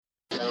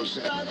Los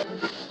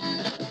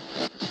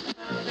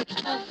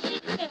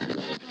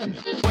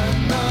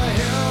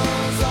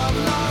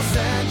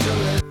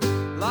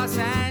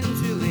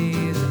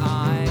Angeles,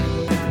 I'm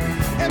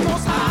and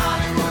most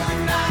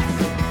Hollywood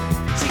nights.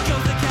 She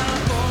goes to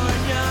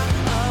California,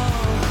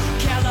 oh,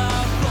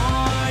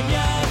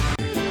 California.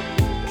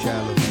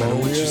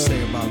 What you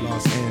say about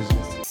Los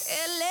Angeles?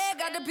 LA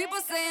got the people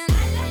saying,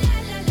 Los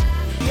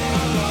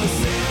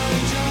Angeles.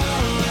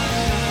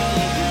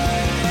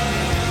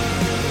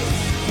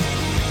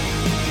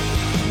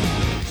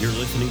 You're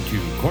listening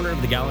to Corner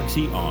of the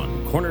Galaxy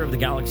on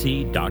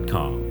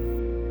cornerofthegalaxy.com.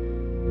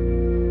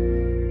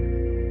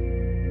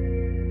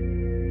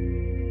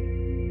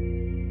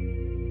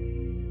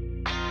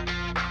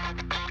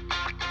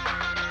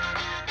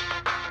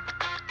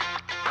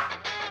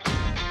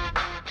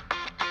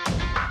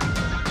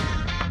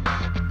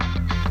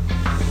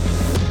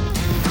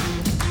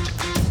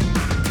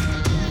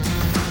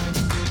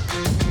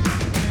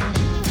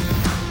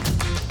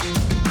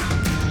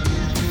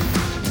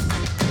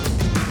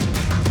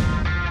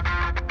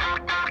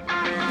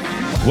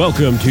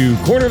 Welcome to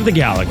Corner of the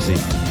Galaxy,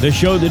 the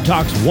show that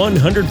talks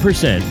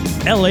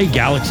 100% LA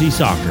Galaxy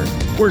soccer.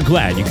 We're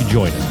glad you could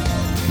join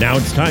us. Now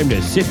it's time to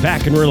sit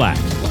back and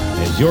relax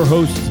as your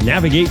hosts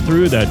navigate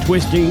through the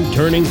twisting,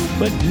 turning,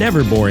 but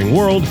never boring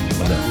world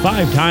of the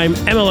five-time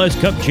MLS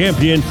Cup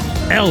champion,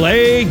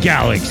 LA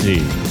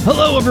Galaxy.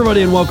 Hello,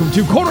 everybody, and welcome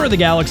to Corner of the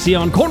Galaxy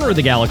on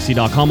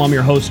cornerofthegalaxy.com. I'm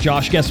your host,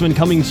 Josh Gessman,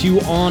 coming to you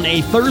on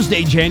a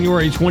Thursday,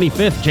 January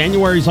 25th.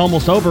 January's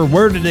almost over.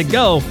 Where did it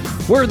go?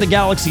 Where are the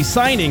Galaxy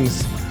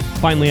signings?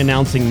 Finally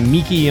announcing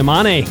Miki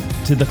Yamane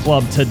to the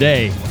club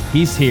today.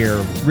 He's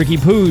here. Ricky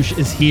Puig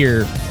is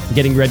here,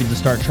 getting ready to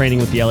start training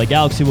with the LA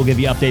Galaxy. We'll give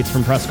you updates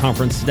from press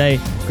conference today.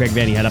 Greg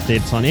Vanny had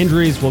updates on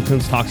injuries.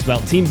 Wilkins talks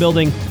about team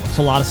building. It's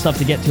a lot of stuff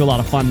to get to, a lot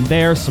of fun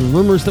there. Some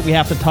rumors that we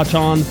have to touch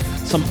on.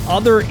 Some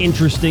other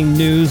interesting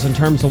news in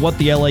terms of what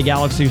the LA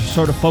Galaxy is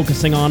sort of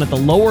focusing on at the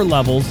lower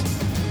levels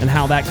and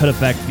how that could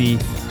affect the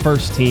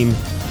first team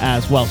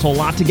as well. So a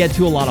lot to get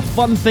to, a lot of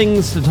fun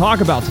things to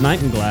talk about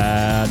tonight. I'm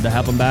glad to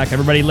have them back.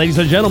 Everybody, ladies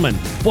and gentlemen,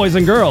 boys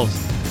and girls,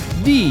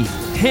 the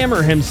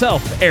Hammer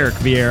himself, Eric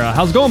Vieira.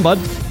 How's it going, bud?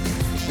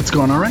 It's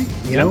going all right.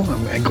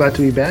 I'm glad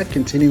to be back,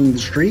 continuing the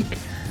streak.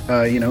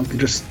 We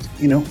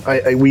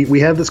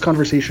have this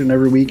conversation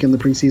every week in the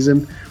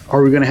preseason.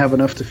 Are we going to have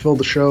enough to fill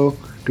the show?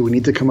 Do we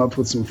need to come up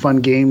with some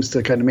fun games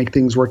to kind of make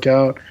things work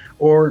out?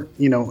 Or,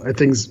 are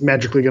things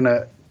magically going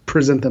to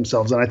present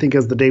themselves? And I think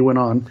as the day went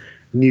on,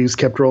 news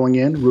kept rolling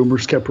in,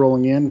 rumors kept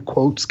rolling in,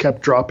 quotes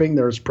kept dropping.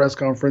 There was press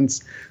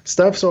conference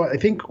stuff. So I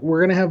think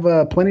we're going to have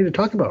plenty to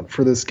talk about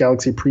for this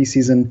Galaxy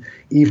preseason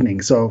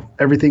evening. So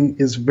everything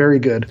is very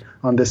good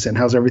on this end.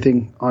 How's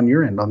everything on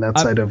your end on that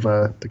side of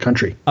the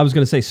country? I was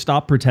going to say,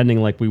 stop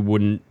pretending like we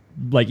wouldn't,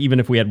 like even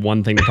if we had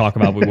one thing to talk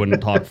about, we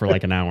wouldn't talk for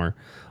like an hour.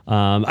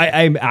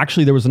 I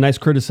actually, there was a nice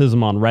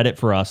criticism on Reddit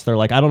for us. They're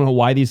like, I don't know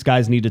why these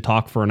guys need to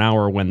talk for an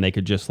hour when they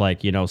could just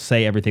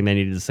say everything they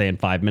needed to say in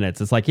 5 minutes.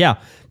 It's like, yeah,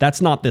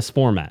 that's not this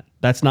format.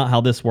 That's not how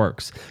this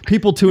works.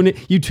 People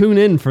you tune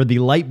in for the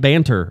light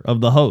banter of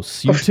the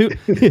hosts. You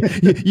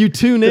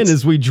tune in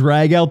as we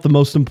drag out the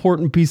most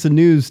important piece of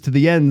news to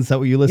the end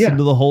so you listen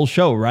to the whole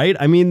show, right?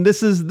 I mean,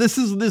 this is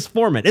this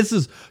format. This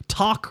is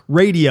talk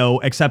radio,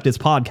 except it's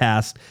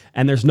podcast,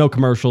 and there's no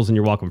commercials, and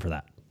you're welcome for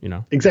that.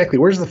 Exactly.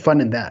 Where's the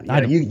fun in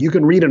that? You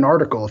can read an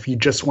article if you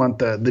just want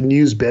the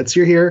news bits.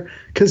 You're here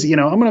because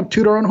I'm going to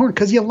toot our own horn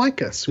because you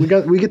like us. We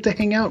get to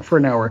hang out for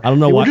an hour. I don't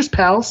know why. We're just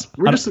pals.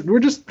 We're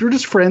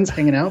just friends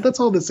hanging out. That's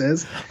all this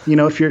is.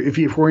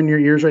 If we're in your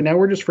ears right now,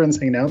 we're just friends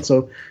hanging out.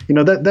 So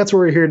that's what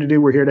we're here to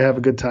do. We're here to have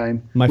a good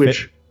time. I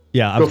was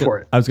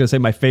going to say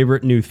my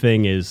favorite new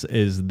thing is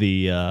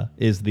the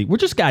we're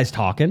just guys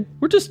talking.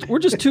 We're just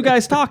two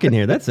guys talking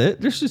here. That's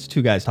it. There's just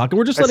two guys talking.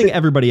 We're just letting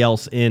everybody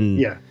else in.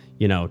 Yeah.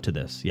 To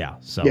this. Yeah.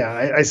 So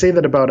I say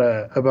that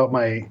about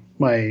my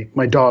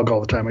dog all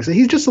the time. I say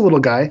he's just a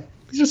little guy.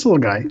 He's just a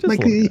little guy.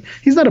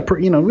 He's not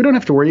we don't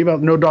have to worry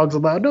about no dogs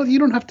allowed. No, you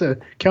don't have to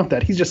count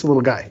that. He's just a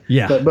little guy.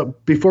 Yeah.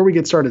 But before we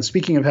get started,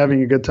 speaking of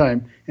having a good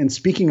time and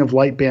speaking of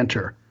light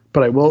banter,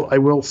 but I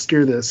will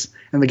steer this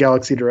in the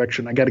Galaxy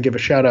direction. I got to give a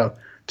shout out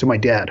to my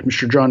dad,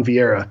 Mr. John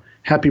Vieira.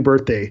 Happy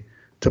birthday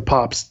to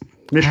Pops.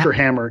 Mr.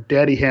 Hammer,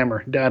 Daddy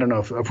Hammer. I don't know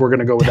if we're going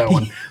to go with that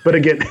one. But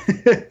again,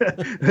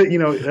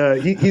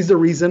 he's the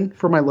reason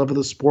for my love of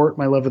the sport,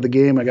 my love of the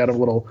game. I got a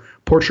little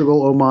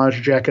Portugal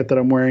homage jacket that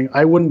I'm wearing.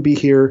 I wouldn't be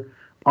here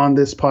on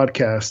this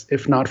podcast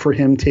if not for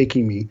him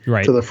taking me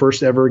to the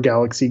first ever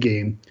Galaxy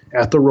game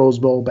at the Rose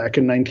Bowl back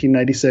in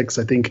 1996.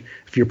 I think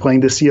if you're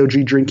playing the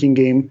COG drinking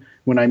game,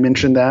 when I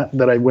mentioned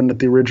that I win at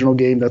the original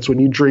game, that's when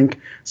you drink.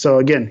 So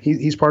again,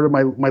 he's part of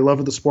my love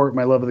of the sport,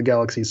 my love of the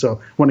Galaxy. So I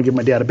want to give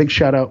my dad a big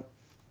shout out.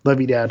 Love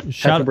you, Dad.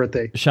 Happy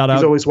birthday. Shout out.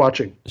 He's always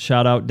watching.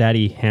 Shout out,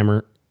 Daddy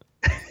Hammer.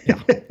 Yeah.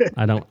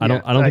 I don't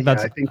think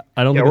that's.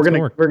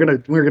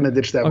 We're gonna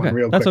ditch that one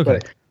real quick. That's okay.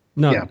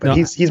 But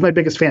he's my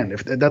biggest fan.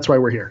 That's why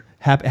we're here.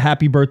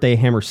 Happy birthday,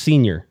 Hammer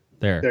Senior.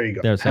 There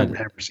you go.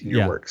 Hammer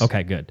Senior works.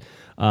 Okay, good.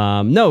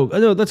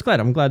 No, that's glad.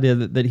 I'm glad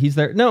that he's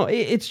there. No,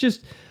 it's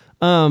just.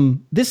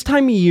 This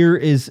time of year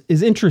is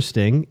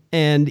interesting,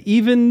 and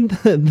even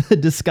the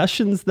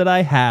discussions that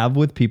I have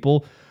with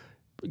people,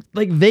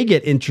 like, they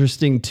get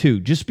interesting too,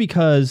 just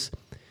because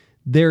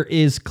there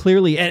is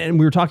clearly, and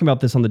we were talking about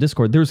this on the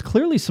Discord, there's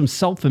clearly some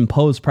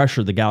self-imposed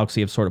pressure the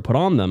Galaxy have sort of put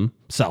on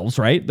themselves,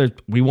 right?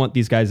 We want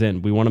these guys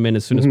in. We want them in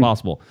as soon as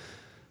possible.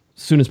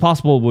 As soon as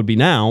possible would be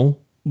now,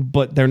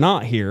 but they're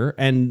not here.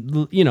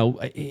 And, you know,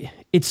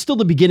 it's still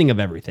the beginning of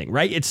everything,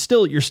 right?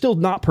 You're still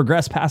not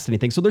progressed past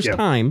anything. So there's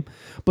time,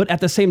 but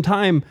at the same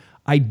time,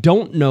 I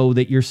don't know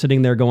that you're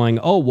sitting there going,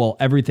 oh, well,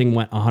 everything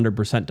went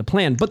 100% to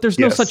plan, but there's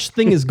no such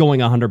thing as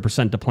going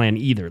 100% to plan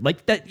either.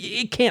 Like, that,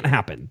 it can't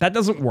happen. That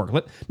doesn't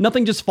work.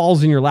 Nothing just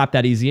falls in your lap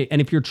that easy.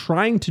 And if you're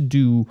trying to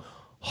do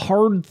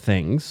hard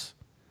things,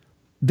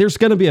 there's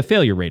going to be a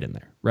failure rate in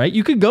there, right?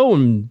 You could go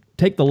and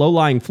take the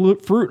low-lying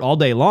fruit all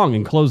day long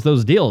and close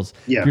those deals.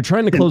 Yeah. If you're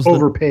trying to close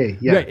overpay,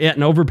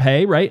 and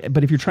overpay, right?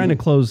 But if you're trying to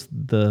close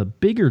the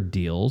bigger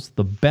deals,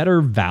 the better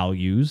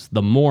values,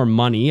 the more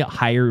money,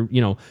 higher,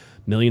 you know,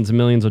 millions and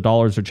millions of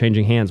dollars are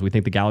changing hands. We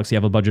think the Galaxy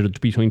have a budget of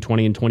between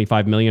 20 and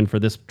 25 million for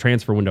this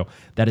transfer window.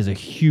 That is a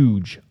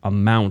huge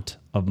amount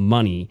of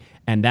money.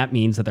 And that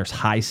means that there's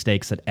high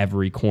stakes at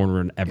every corner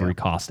and every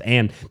cost.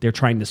 And they're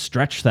trying to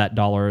stretch that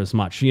dollar as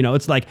much. You know,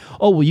 it's like,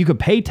 oh, well, you could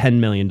pay $10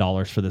 million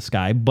for this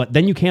guy, but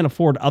then you can't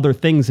afford other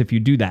things if you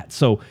do that.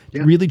 So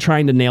really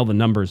trying to nail the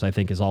numbers, I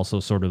think, is also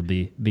sort of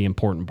the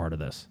important part of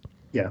this.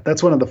 Yeah,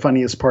 that's one of the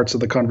funniest parts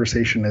of the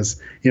conversation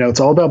is, you know, it's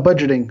all about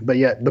budgeting, but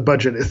yet the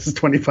budget is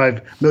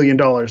 $25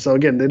 million. So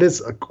again, it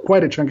is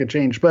quite a chunk of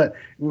change. But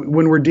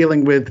when we're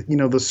dealing with, you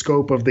know, the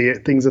scope of the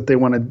things that they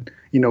want to,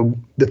 you know,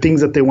 the things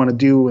that they want to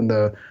do and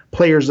the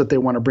players that they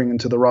want to bring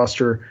into the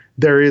roster,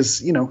 there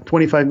is, you know,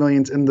 25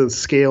 million in the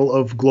scale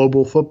of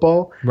global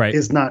football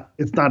it's not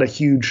a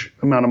huge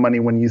amount of money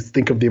when you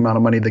think of the amount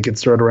of money that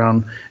gets thrown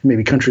around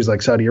maybe countries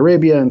like Saudi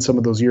Arabia and some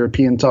of those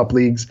European top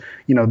leagues.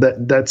 You know,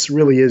 that's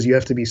really is, you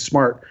have to be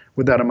smart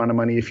with that amount of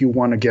money if you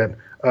want to get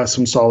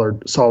some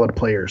solid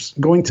players.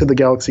 Going to the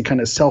Galaxy kind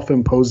of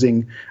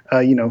self-imposing,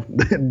 you know,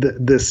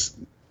 this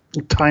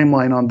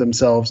timeline on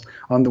themselves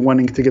on the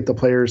wanting to get the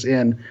players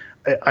in.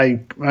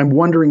 I'm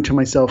wondering to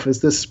myself,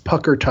 is this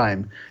pucker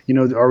time? You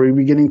know, are we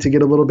beginning to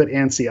get a little bit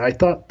antsy? I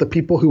thought the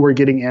people who were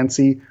getting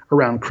antsy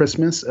around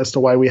Christmas as to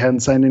why we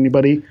hadn't signed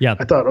anybody,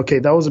 I thought, okay,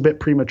 that was a bit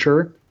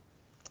premature.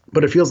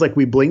 But it feels like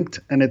we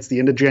blinked, and it's the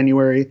end of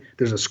January.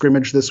 There's a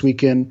scrimmage this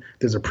weekend.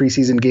 There's a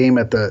preseason game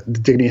at the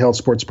Dignity Health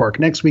Sports Park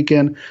next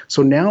weekend.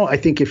 So now I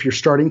think if you're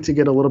starting to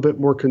get a little bit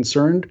more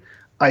concerned,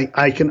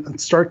 I can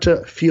start to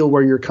feel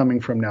where you're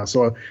coming from now.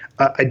 So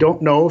I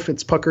don't know if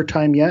it's pucker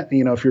time yet.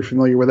 You know, if you're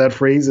familiar with that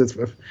phrase, it's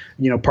if,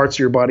 you know, parts of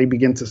your body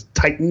begin to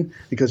tighten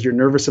because you're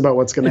nervous about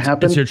what's going to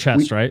happen. It's your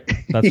chest, right?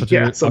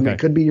 That's what it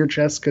could be your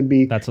chest, could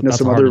be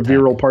some other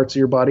virile parts of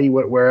your body,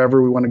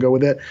 wherever we want to go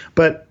with it.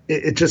 But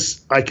it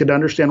just, I could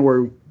understand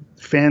where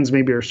fans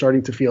maybe are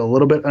starting to feel a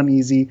little bit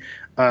uneasy.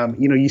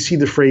 You know, you see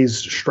the phrase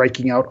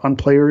striking out on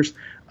players.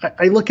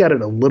 I look at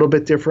it a little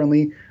bit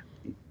differently.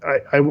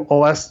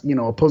 I'll ask, you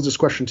know, I'll pose this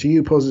question to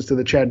you, pose this to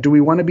the chat. Do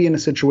we want to be in a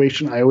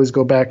situation? I always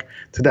go back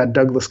to that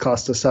Douglas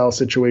Costa style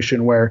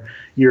situation where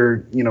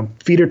you're, you know,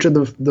 feet are to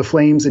the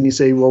flames and you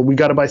say, well, we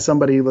got to buy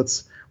somebody.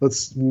 Let's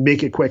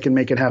make it quick and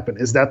make it happen.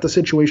 Is that the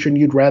situation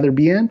you'd rather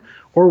be in?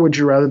 Or would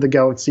you rather the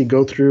Galaxy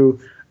go through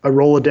a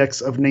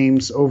Rolodex of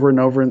names over and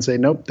over and say,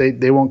 nope,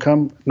 they won't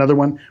come? Another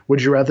one.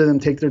 Would you rather them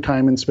take their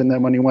time and spend that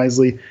money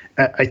wisely?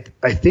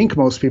 I think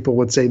most people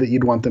would say that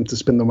you'd want them to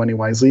spend the money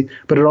wisely,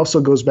 but it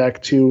also goes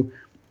back to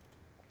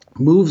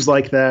moves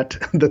like that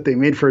they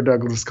made for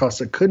Douglas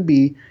Costa could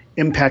be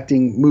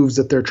impacting moves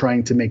that they're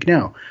trying to make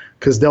now,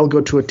 because they'll go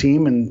to a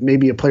team and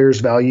maybe a player's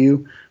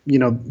value, you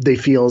know, they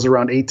feel is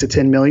around 8 to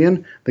 10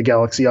 million. The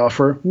Galaxy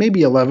offer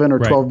maybe 11 or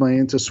 12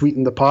 million to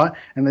sweeten the pot.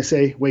 And they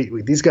say, wait,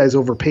 these guys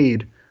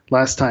overpaid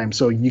last time.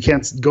 So you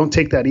don't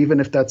take that,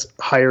 even if that's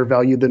higher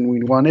value than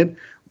we wanted.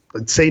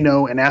 Say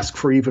no and ask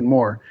for even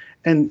more.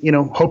 And, you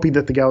know, hoping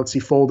that the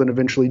Galaxy fold and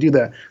eventually do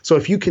that. So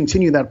if you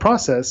continue that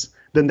process,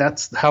 then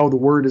that's how the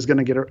word is going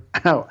to get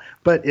out.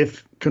 But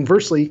if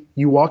conversely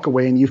you walk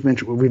away, and we've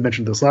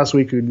mentioned this last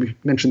week, we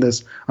mentioned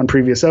this on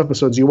previous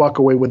episodes, you walk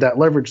away with that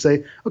leverage,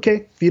 say,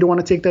 okay, if you don't want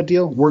to take that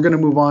deal, we're going to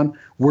move on.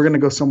 We're going to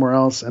go somewhere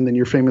else. And then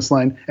your famous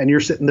line, and you're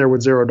sitting there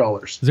with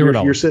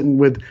 $0. You're sitting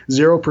with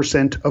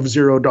 0% of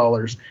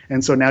 $0.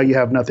 And so now you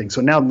have nothing.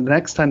 So now the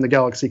next time the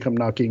Galaxy come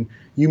knocking,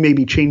 you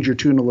maybe change your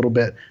tune a little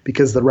bit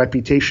because the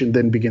reputation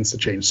then begins to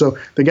change. So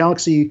the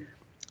Galaxy,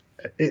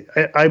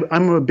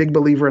 I'm a big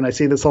believer, and I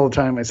say this all the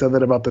time. I said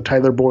that about the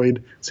Tyler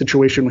Boyd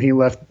situation when he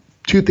left.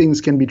 Two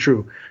things can be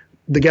true.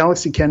 The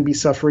Galaxy can be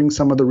suffering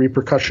some of the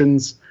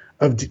repercussions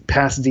of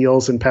past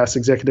deals and past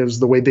executives,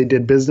 the way they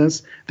did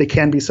business. They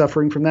can be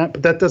suffering from that,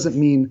 but that doesn't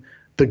mean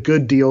the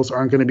good deals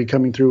aren't going to be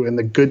coming through and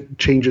the good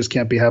changes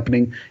can't be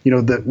happening. You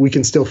know, that we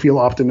can still feel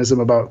optimism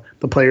about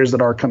the players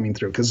that are coming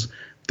through, because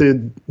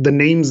the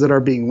names that are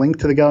being linked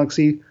to the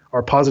Galaxy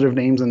are positive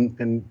names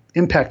and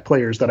impact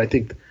players that I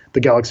think the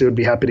Galaxy would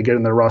be happy to get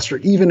in their roster,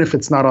 even if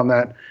it's not on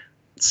that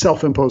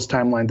self-imposed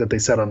timeline that they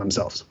set on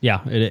themselves.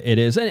 Yeah, it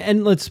is.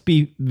 And let's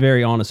be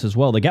very honest as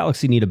well. The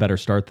Galaxy need a better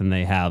start than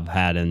they have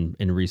had in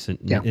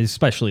recent,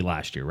 especially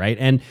last year, right?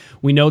 And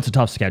we know it's a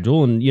tough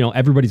schedule, and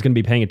everybody's going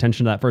to be paying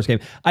attention to that first game.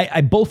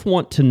 I both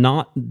want to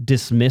not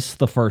dismiss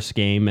the first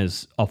game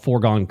as a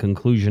foregone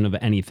conclusion of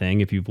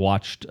anything. If you've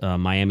watched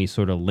Miami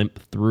sort of limp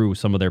through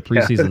some of their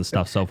preseason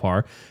stuff so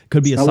far,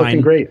 could be a sign.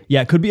 Great.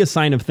 Yeah, it could be a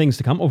sign of things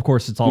to come. Of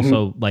course, it's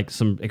also like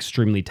some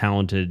extremely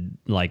talented,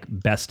 like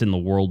best in the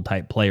world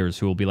type players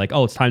who will be like,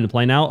 oh, it's time to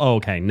play now. Oh,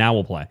 okay, now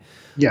we'll play.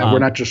 Yeah, we're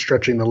not just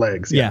stretching the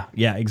legs. Yeah,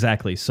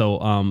 exactly. So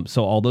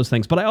all those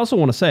things. But I also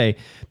want to say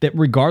that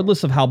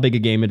regardless of how big a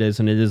game it is,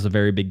 and it is a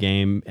very big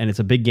game, and it's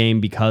a big game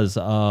because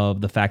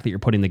of the fact that you're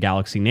putting the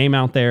Galaxy name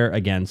out there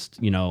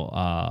against,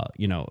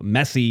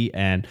 Messi,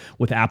 and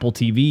with Apple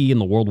TV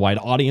and the worldwide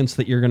audience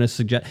that you're going to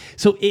suggest.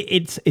 So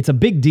it's a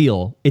big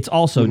deal. It's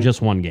also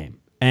just one game.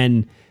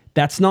 And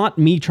that's not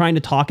me trying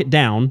to talk it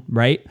down,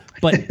 right?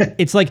 But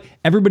it's like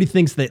everybody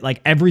thinks that like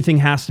everything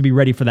has to be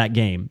ready for that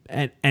game.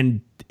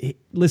 And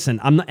listen,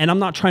 I'm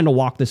not trying to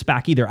walk this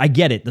back either. I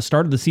get it. The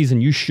start of the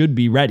season, you should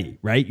be ready,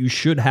 right? You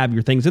should have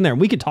your things in there.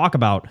 And we could talk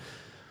about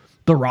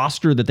the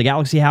roster that the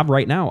Galaxy have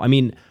right now. I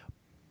mean,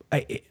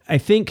 I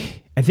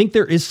think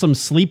there is some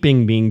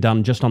sleeping being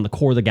done just on the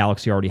core the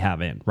Galaxy already have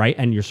in, right?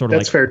 And you're sort of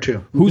that's fair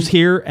too. Who's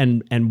here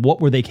and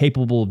what were they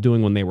capable of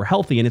doing when they were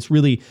healthy? And it's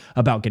really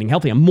about getting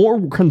healthy. I'm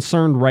more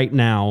concerned right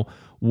now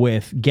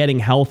with getting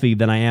healthy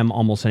than I am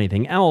almost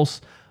anything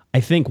else. I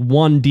think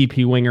one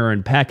DP winger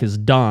and Peck is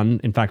done.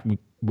 In fact,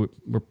 we're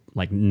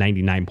like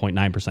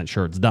 99.9%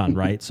 sure it's done,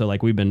 right? So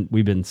like we've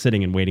been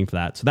sitting and waiting for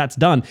that. So that's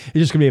done. It's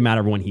just gonna be a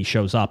matter of when he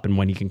shows up and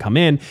when he can come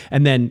in.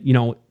 And then,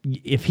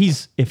 if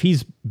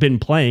he's been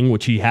playing,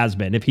 which he has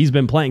been, if he's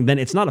been playing, then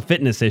it's not a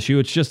fitness issue.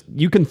 It's just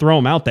you can throw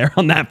him out there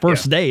on that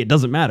first day. It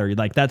doesn't matter.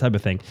 Like that type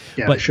of thing.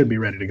 Yeah, but it should be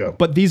ready to go.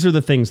 But these are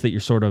the things that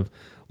you're sort of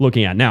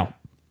looking at. Now,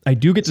 I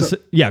do get to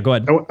go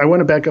ahead. I want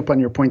to back up on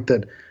your point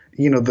that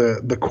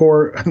the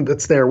core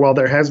that's there, while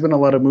there has been a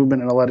lot of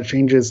movement and a lot of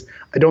changes,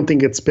 I don't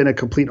think it's been a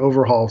complete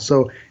overhaul.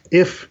 So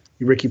if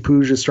Ricky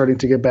Puig is starting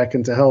to get back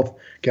into health,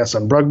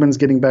 Gaston Brugman's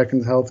getting back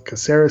into health,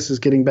 Caceres is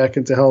getting back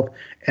into health,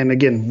 and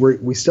again,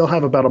 we still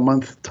have about a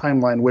month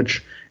timeline,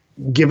 which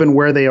given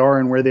where they are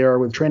and where they are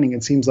with training,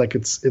 it seems like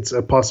it's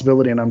a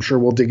possibility, and I'm sure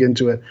we'll dig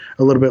into it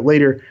a little bit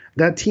later.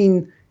 That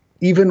team,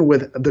 even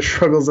with the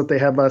struggles that they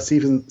had last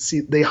season,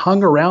 they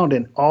hung around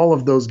in all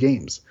of those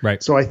games.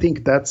 Right. So I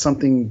think that's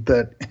something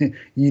that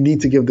you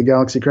need to give the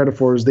Galaxy credit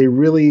for, is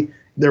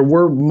there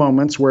were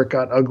moments where it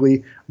got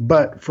ugly,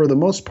 but for the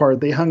most part,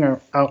 they hung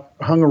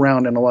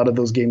around in a lot of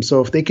those games.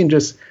 So if they can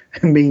just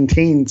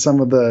maintain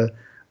some of the,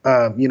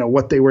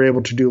 what they were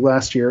able to do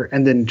last year,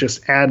 and then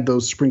just add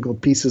those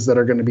sprinkled pieces that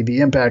are going to be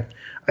the impact,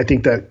 I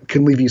think that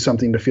can leave you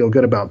something to feel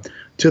good about.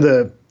 To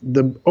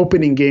the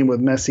opening game with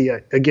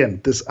Messi,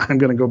 again, I'm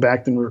going to go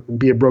back and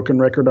be a broken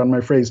record on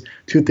my phrase.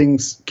 Two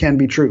things can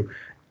be true.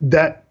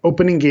 That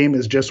opening game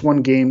is just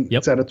one game. Yep.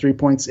 It's out of 3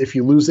 points. If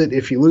you lose it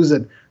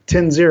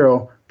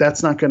 10-0,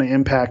 that's not going to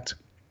impact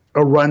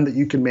a run that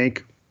you can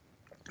make,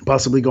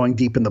 possibly going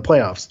deep in the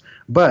playoffs.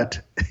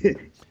 But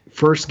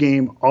first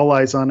game, all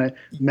eyes on it.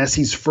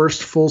 Messi's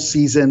first full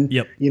season,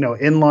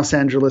 in Los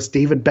Angeles,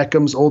 David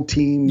Beckham's old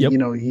team,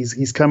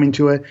 he's coming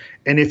to it.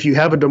 And if you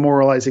have a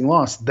demoralizing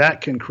loss,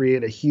 that can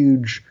create a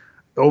huge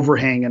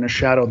overhang and a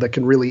shadow that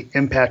can really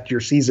impact your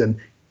season.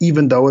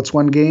 Even though it's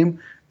one game,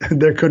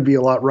 there could be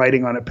a lot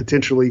riding on it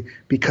potentially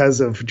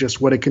because of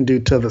just what it can do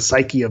to the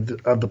psyche of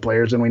the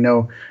players. And we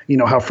know,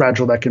 how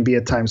fragile that can be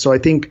at times. So I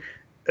think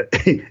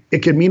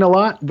it could mean a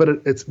lot, but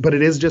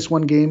it is just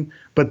one game.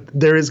 But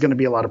there is going to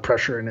be a lot of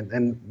pressure,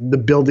 and the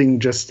building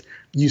just,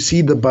 you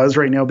see the buzz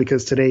right now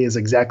because today is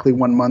exactly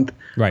 1 month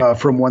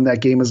from when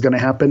that game is going to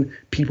happen.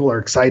 People are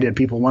excited.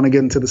 People want to get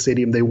into the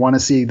stadium. They want to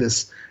see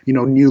this,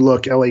 new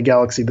look LA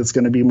Galaxy that's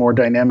going to be more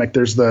dynamic.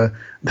 There's the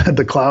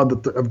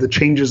cloud of the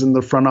changes in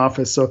the front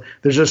office. So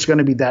there's just going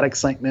to be that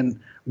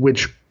excitement,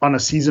 which on a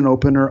season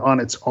opener on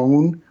its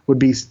own would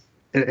be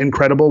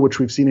incredible, which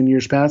we've seen in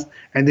years past.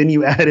 And then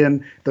you add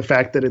in the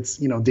fact that it's,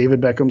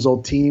 David Beckham's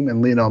old team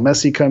and Lionel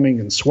Messi coming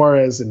and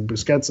Suarez and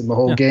Busquets and the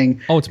whole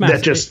gang. Oh, it's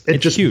massive. That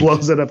just huge.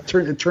 blows it up.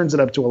 It turns it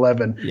up to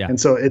 11. Yeah. And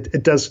so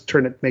it does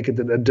make it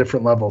a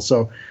different level.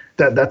 So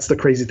that's the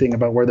crazy thing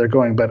about where they're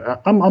going.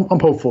 But I'm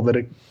hopeful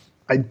that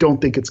I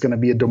don't think it's going to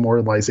be a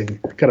demoralizing,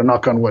 kind of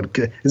knock on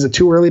wood. Is it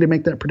too early to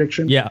make that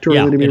prediction? Yeah, too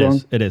early to be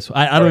wrong? It is.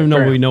 I don't even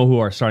know we know who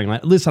our starting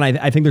line. Listen,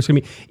 I think there's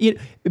going to be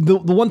the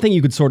one thing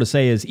you could sort of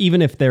say is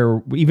even if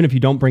you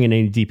don't bring in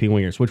any DP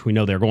wingers, which we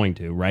know they're going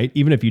to, right?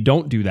 Even if you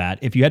don't do that,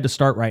 if you had to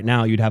start right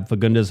now, you'd have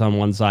Fagundes on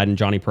one side and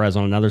Johnny Perez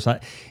on another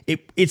side.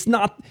 It's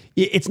not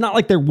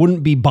like there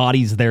wouldn't be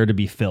bodies there to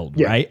be filled,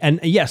 right? And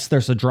yes,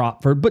 there's a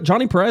drop but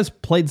Johnny Perez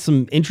played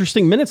some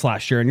interesting minutes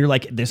last year, and you're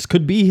like, this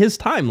could be his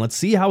time. Let's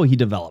see how he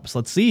develops.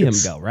 Let's see him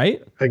go,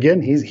 right?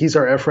 Again, he's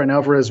our Efrain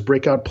Alvarez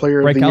breakout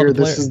player of the year.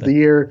 This is the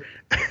year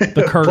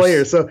the curse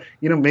player. So,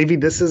 maybe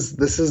this is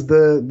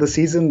the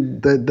season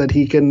that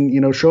he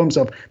can, show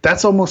himself.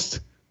 That's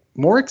almost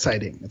more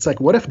exciting. It's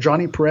like, what if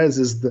Johnny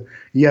Perez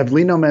you have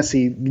Lionel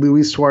Messi,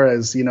 Luis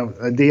Suarez,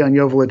 Dejan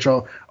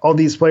Jovic, all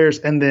these players,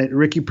 and then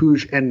Ricky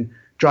Puig and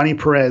Johnny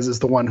Perez is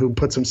the one who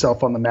puts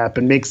himself on the map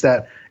and makes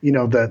that,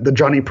 the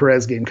Johnny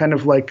Perez game, kind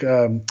of like,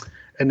 and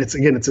it's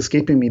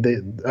escaping me,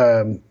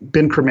 Ben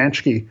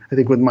Kromanski, I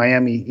think with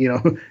Miami,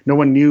 no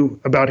one knew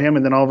about him.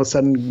 And then all of a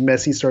sudden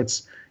Messi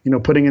starts,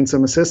 putting in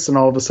some assists, and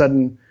all of a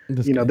sudden,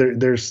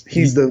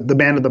 he's the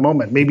man of the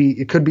moment. Maybe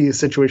it could be a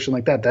situation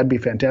like that. That'd be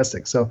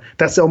fantastic. So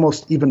that's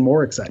almost even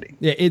more exciting.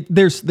 Yeah,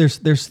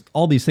 there's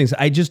all these things.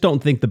 I just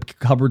don't think the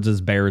cupboard's as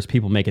bare as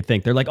people make it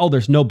think. They're like, oh,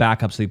 there's no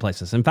backups to these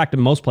places. In fact,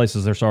 in most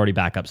places, there's already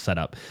backups set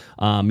up.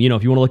 If you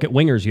want to look at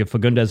wingers, you have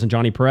Fagundes and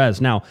Johnny Perez.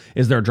 Now,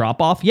 is there a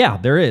drop off? Yeah,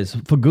 there is.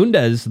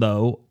 Fagundes,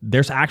 though,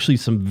 there's actually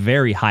some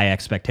very high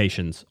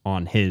expectations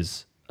on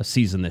his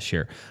season this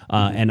year.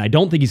 And I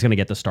don't think he's going to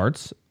get the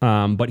starts,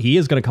 but he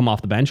is going to come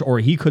off the bench, or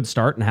he could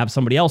start and have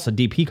somebody else, a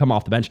DP, come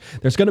off the bench.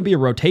 There's going to be a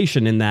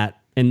rotation in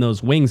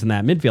those wings in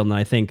that midfield, and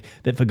I think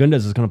that Fagundes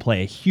is going to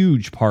play a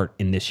huge part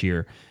in this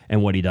year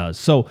and what he does.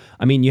 So,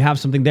 I mean, you have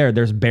something there.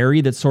 There's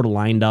Barry that's sort of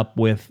lined up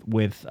with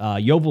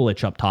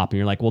Jovic up top, and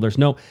you're like, well, there's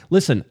no...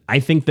 Listen,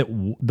 I think that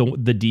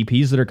the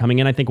DPs that are coming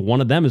in, I think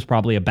one of them is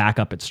probably a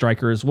backup at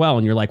striker as well,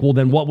 and you're like, well,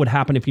 then what would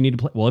happen if you need to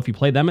play... Well, if you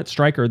play them at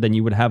striker, then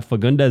you would have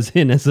Fagundes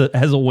in as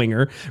a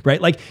winger,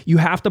 right? Like, you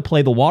have to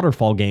play the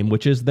waterfall game,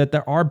 which is that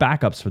there are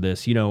backups for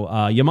this.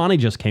 Yamane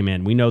just came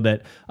in. We know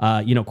that,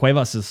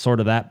 Cuevas is sort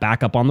of that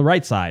backup on the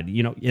right side.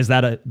 Is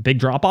that a big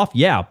drop-off?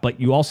 Yeah, but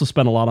you also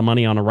spend a lot of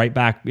money on a right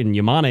back in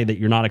Yamane that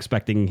you're not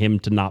expecting him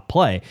to not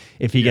play.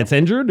 If he gets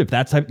injured,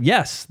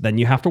 yes, then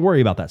you have to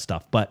worry about that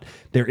stuff. But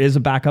there is a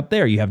backup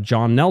there. You have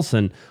John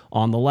Nelson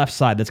on the left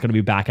side that's going to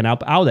be backing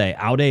up Aude.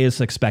 Aude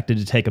is expected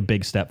to take a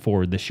big step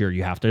forward this year.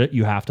 You have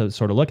to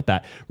sort of look at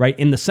that. Right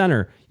in the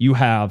center, you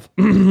have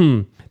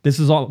this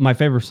is all my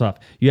favorite stuff.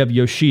 You have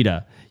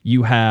Yoshida,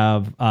 you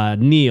have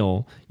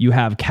Neal, you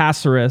have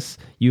Cáceres,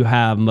 you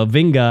have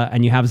Mavinga,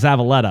 and you have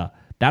Zavaleta.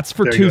 That's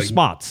for two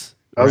spots.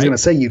 I was going to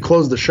say, you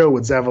closed the show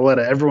with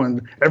Zavaleta.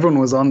 Everyone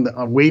was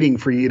waiting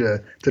for you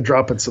to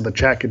drop it so the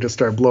chat could just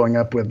start blowing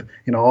up with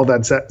all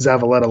that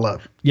Zavaleta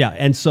love. Yeah,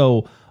 and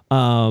so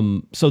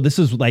this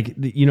is like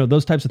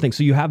those types of things.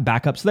 So you have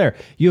backups there.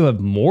 You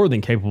have more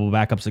than capable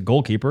backups at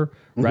goalkeeper,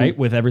 right?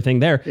 With everything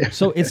there. Yeah.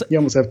 So it's you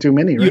almost have too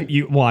many, right?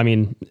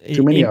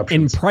 Too many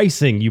options. In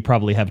pricing, you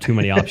probably have too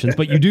many options,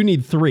 but you do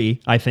need 3.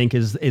 I think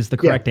is the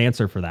correct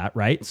answer for that,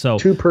 right? So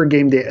 2 per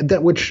game day.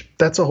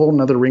 That's a whole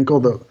nother wrinkle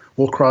that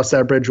we'll cross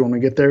that bridge when we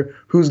get there.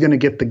 Who's going to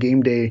get the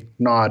game day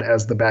nod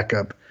as the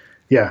backup?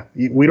 Yeah,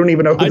 we don't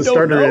even know who the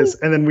starter is,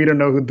 and then we don't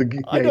know who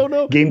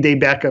the game day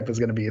backup is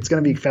going to be. It's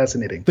going to be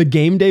fascinating. The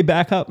game day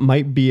backup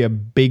might be a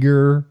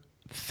bigger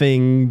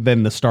thing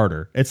than the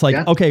starter. It's like,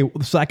 okay,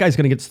 so that guy's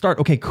going to get the start.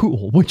 Okay,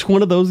 cool. Which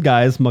one of those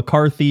guys,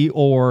 McCarthy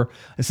or...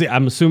 See,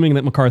 I'm assuming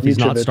that McCarthy's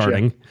not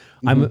starting.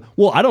 Yeah.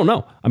 I don't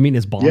know. I mean,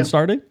 is Bond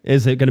starting?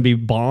 Is it going to be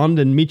Bond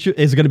and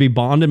Is it going to be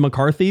Bond and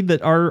McCarthy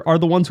that are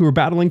the ones who are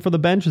battling for the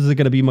bench? Is it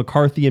going to be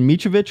McCarthy and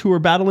Mitrovic who are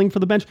battling for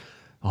the bench?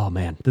 Oh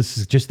man, this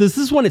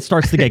is when it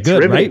starts to get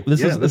good, right?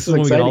 This is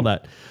when we get all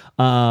that.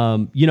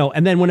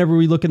 And then whenever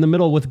we look in the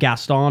middle with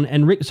Gaston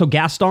and Rick, so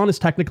Gaston is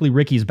technically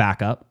Ricky's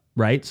backup,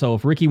 right? So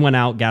if Ricky went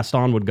out,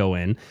 Gaston would go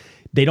in.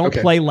 They don't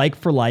play like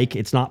for like.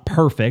 It's not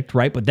perfect,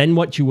 right? But then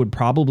what you would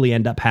probably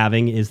end up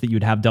having is that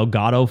you'd have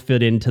Delgado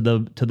fit into the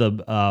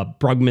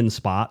Brugman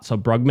spot. So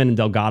Brugman and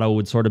Delgado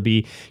would sort of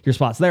be your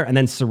spots there. And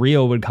then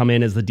Cerrillo would come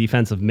in as the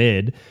defensive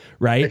mid,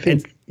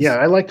 right?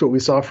 I liked what we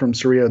saw from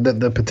Cerrillo.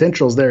 The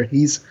potential's there.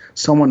 He's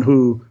someone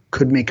who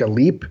could make a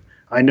leap.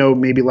 I know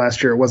maybe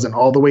last year it wasn't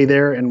all the way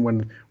there, and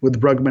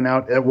with Brugman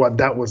out,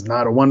 that was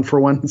not a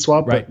 1-for-1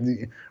 swap. Right.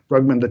 But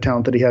Brugman, the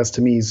talent that he has,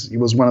 to me, he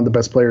was one of the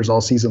best players all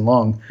season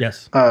long.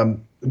 Yes.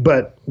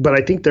 But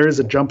I think there is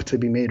a jump to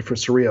be made for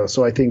Cerrillo.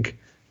 So I think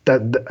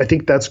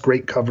that's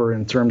great cover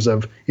in terms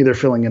of either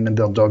filling in the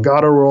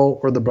Delgado role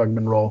or the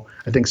Brugman role.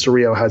 I think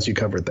Cerrillo has you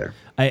covered there.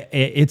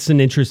 It's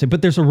an interesting,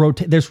 but there's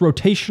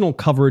rotational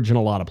coverage in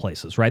a lot of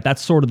places, right?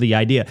 That's sort of the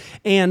idea.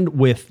 And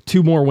with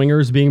 2 more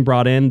wingers being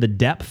brought in, the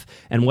depth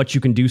and what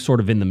you can do sort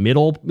of in the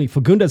middle.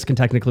 Fagundes can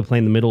technically play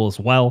in the middle as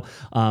well,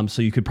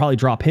 so you could probably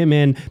drop him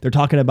in. They're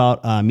talking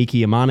about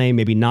Miki Yamane,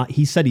 maybe not.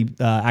 He said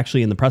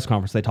actually in the press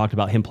conference they talked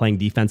about him playing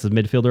defensive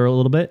midfielder a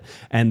little bit,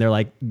 and they're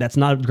like,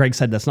 Greg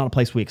said that's not a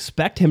place we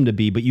expect him to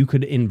be, but you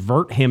could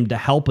invert him to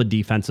help a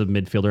defensive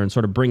midfielder and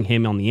sort of bring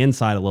him on the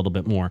inside a little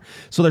bit more.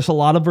 So there's a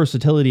lot of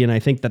versatility, and I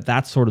think that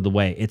that's sort of the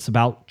way. It's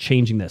about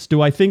changing this.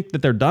 Do I think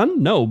that they're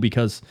done? No,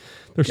 because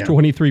there's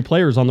 23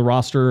 players on the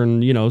roster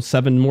and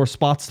 7 more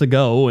spots to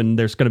go, and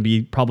there's going to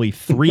be probably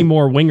 3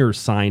 more wingers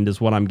signed is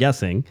what I'm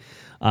guessing.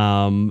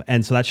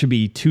 And so that should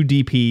be 2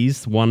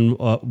 DPs, one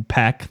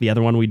Peck, the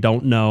other one we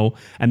don't know,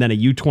 and then a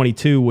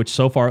U22, which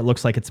so far it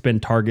looks like it's been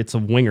targets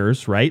of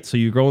wingers, right? So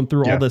you're going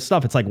through all this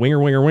stuff. It's like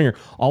winger.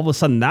 All of a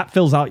sudden that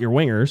fills out your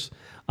wingers.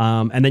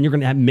 And then you're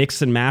going to have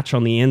mix and match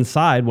on the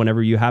inside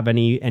whenever you have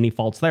any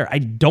faults there. I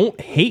don't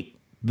hate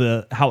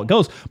how it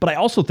goes. But I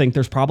also think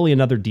there's probably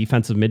another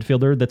defensive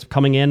midfielder that's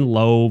coming in,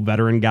 low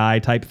veteran guy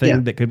type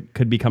thing that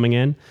could be coming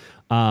in.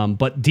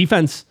 But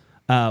defense,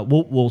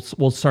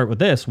 we'll start with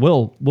this.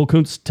 Will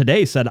Kuntz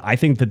today said, I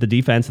think that the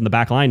defense and the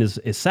back line is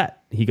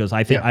set. He goes,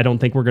 I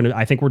think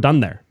we're done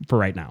there for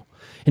right now.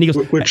 And he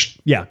goes, go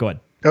ahead.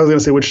 I was going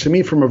to say, which to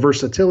me, from a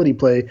versatility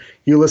play,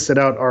 you listed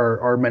out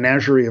our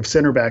menagerie of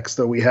center backs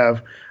that we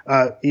have.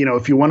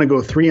 If you want to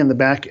go three in the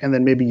back and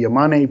then maybe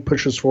Yamane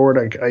pushes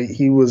forward,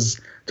 he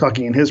was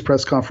talking in his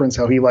press conference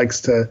how he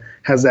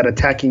has that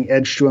attacking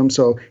edge to him.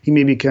 So he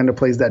maybe kind of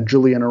plays that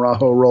Julian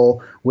Araujo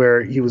role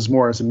where he was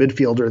more as a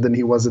midfielder than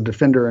he was a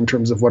defender in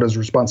terms of what his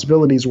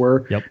responsibilities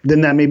were. Yep.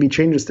 Then that maybe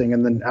changes things.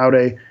 And then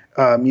Aude,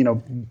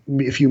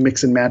 if you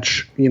mix and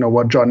match,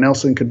 what John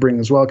Nelson could bring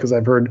as well, because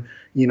I've heard,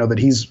 that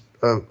he's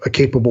a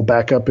capable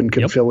backup and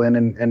could fill in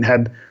and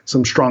had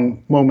some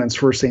strong moments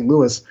for St.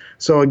 Louis.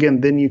 So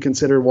again, then you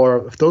consider,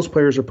 well, if those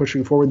players are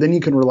pushing forward, then you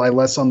can rely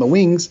less on the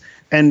wings.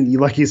 And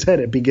like you said,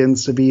 it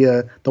begins to be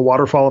the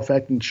waterfall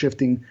effect and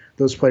shifting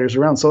those players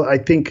around. So I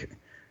think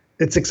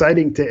it's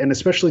exciting and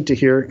especially to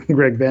hear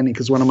Greg Vanney,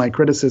 because one of my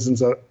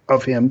criticisms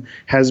of him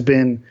has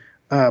been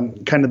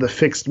kind of the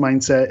fixed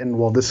mindset and,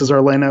 well, this is our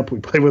lineup. We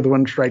play with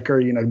one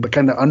striker, the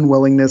kind of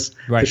unwillingness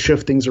to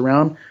shift things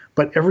around.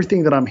 But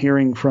everything that I'm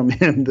hearing from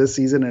him this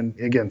season, and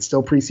again,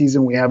 still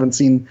preseason, we haven't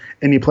seen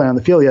any play on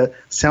the field yet,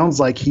 sounds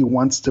like he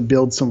wants to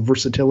build some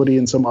versatility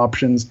and some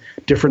options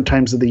different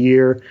times of the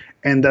year.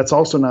 And that's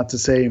also not to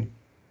say,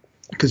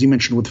 because you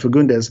mentioned with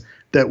Fagundes,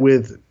 that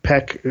with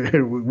Peck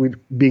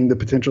being the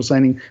potential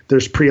signing,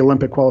 there's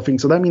pre-Olympic qualifying.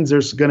 So that means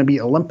there's going to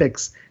be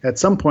Olympics at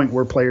some point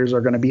where players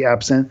are going to be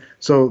absent.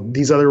 So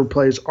these other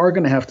players are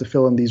going to have to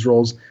fill in these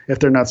roles if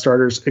they're not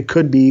starters. It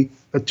could be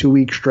a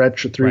 2-week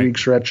stretch, a 3-week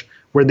stretch,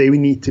 where they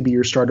need to be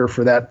your starter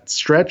for that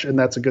stretch. And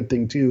that's a good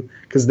thing too,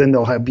 because then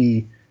they'll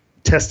be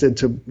tested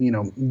to,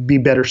 be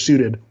better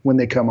suited when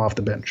they come off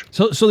the bench.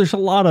 So there's a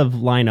lot of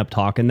lineup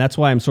talk, and that's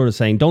why I'm sort of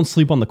saying don't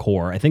sleep on the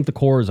core. I think the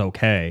core is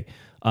okay.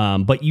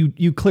 But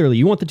you clearly,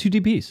 you want the two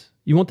DPs.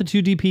 You want the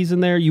two DPs in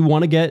there. You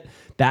want to get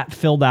that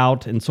filled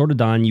out and sort of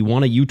done. You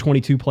want a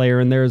U22 player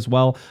in there as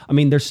well. I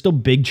mean, there's still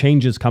big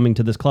changes coming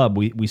to this club.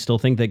 We still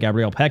think that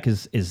Gabriel Peck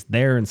is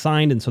there and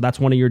signed, and so that's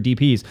one of your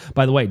DPs.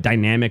 By the way,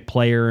 dynamic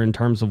player in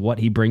terms of what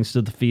he brings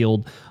to the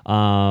field.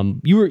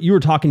 You were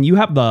talking. You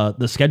have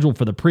the schedule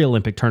for the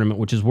pre-Olympic tournament,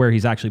 which is where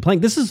he's actually playing.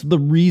 This is the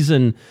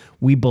reason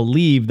we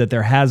believe that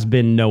there has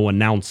been no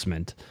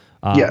announcement.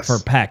 For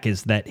Peck,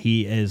 is that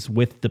he is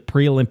with the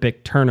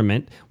pre-Olympic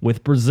tournament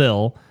with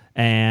Brazil,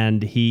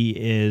 and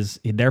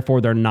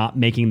therefore they're not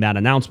making that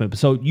announcement.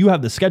 So you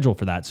have the schedule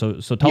for that. So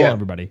tell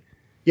everybody.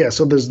 Yeah,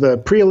 so there's the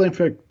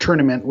pre-Olympic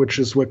tournament, which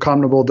is what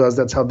CONMEBOL does.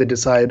 That's how they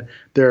decide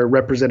their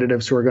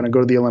representatives who are going to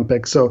go to the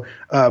Olympics. So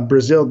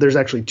Brazil, there's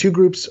actually 2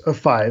 groups of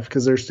 5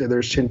 because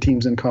there's 10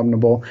 teams in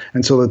CONMEBOL,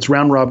 and so it's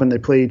round robin. They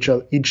play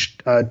each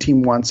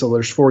team once, so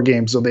there's 4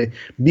 games. So they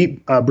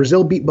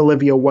Brazil beat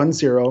Bolivia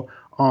 1-0.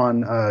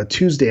 On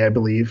Tuesday, I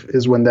believe,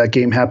 is when that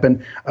game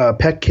happened.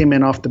 Peck came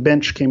in off the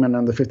bench, came in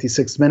on the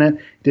 56th minute,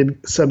 did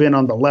sub in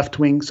on the left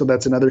wing, so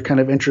that's another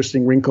kind of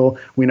interesting wrinkle.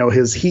 We know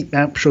his heat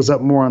map shows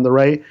up more on the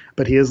right,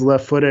 but he is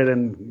left-footed,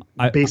 and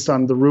based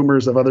on the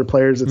rumors of other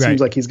players, it seems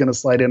like he's going to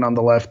slide in on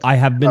the left. I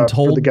have been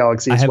told for the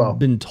Galaxy as well. I have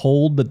been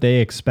told that they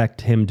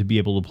expect him to be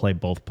able to play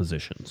both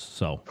positions.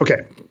 So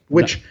okay,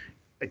 which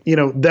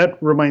that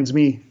reminds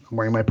me. I'm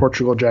wearing my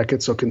Portugal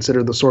jacket, so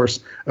consider the source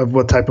of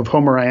what type of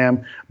homer I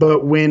am.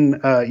 But when,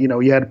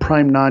 you had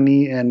Prime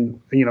Nani and,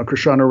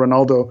 Cristiano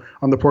Ronaldo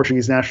on the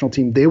Portuguese national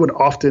team, they would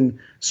often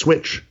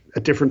switch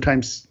at different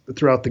times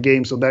throughout the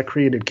game. So that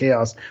created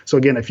chaos. So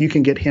again, if you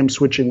can get him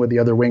switching with the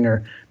other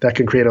winger, that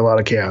can create a lot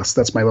of chaos.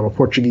 That's my little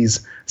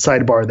Portuguese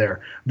sidebar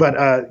there. But,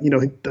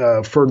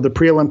 for the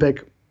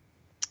pre-Olympic,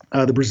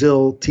 the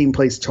Brazil team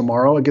plays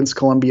tomorrow against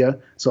Colombia.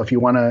 So if you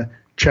want to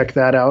check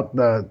that out.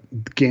 The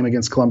game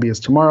against Colombia is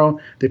tomorrow.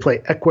 They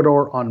play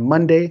Ecuador on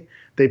Monday.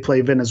 They play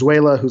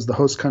Venezuela, who's the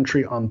host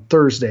country, on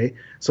Thursday.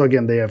 So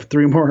again, they have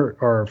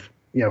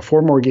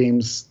 4 more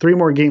games, 3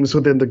 more games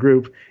within the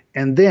group.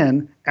 And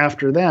then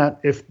after that,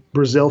 if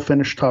Brazil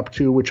finish top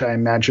 2, which I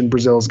imagine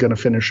Brazil is going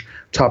to finish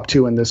top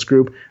 2 in this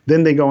group,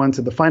 then they go on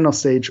to the final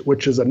stage,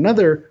 which is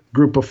another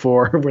group of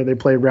 4 where they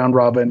play round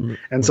robin.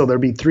 And so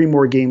there'll be 3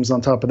 more games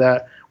on top of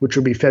that, which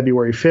will be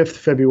February 5th,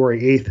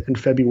 February 8th, and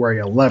February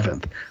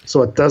 11th.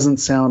 So it doesn't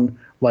sound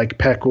like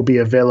Peck will be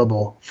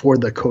available for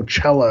the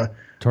Coachella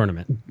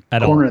tournament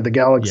Corner of the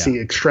Galaxy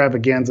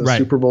extravaganza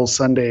Super Bowl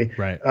Sunday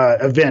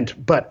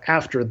event. But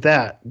after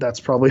that, that's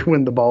probably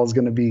when the ball is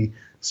going to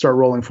start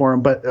rolling for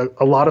him. But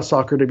a lot of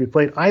soccer to be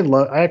played. I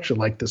actually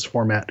like this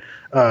format.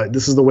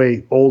 This is the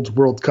way old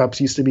World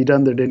Cups used to be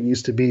done. There didn't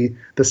used to be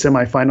the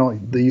semifinal.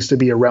 There used to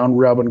be a round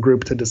robin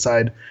group to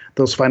decide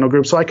those final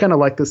groups. So I kind of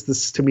like this.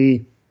 This to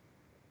me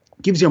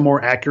gives you a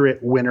more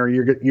accurate winner.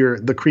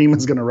 The cream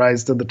is going to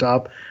rise to the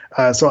top.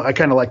 So I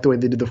kind of like the way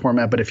they did the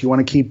format. But if you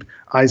want to keep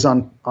eyes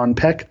on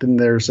Peck, then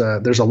there's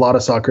a lot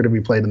of soccer to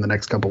be played in the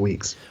next couple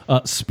weeks.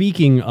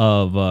 Speaking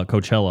of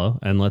Coachella,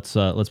 and let's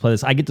play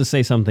this. I get to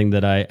say something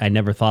that I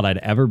never thought I'd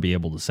ever be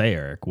able to say,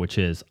 Eric, which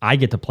is I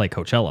get to play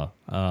Coachella.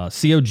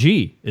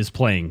 COG is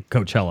playing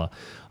Coachella.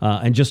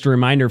 And just a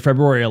reminder,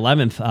 February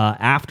 11th,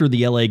 after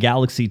the LA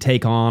Galaxy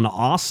take on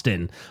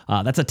Austin,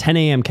 that's a 10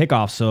 a.m.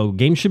 kickoff. So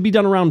game should be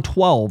done around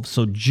 12.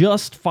 So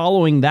just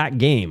following that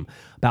game,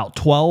 about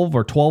 12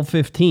 or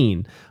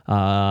 12:15,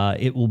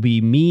 it will be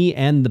me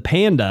and the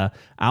Panda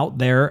out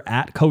there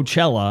at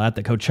Coachella, at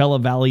the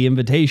Coachella Valley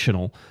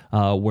Invitational,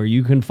 where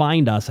you can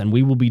find us, and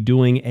we will be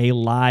doing a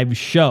live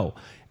show.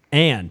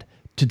 And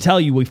to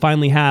tell you, we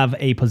finally have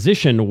a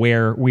position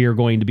where we are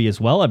going to be as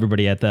well.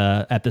 Everybody at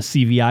the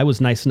CVI was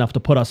nice enough to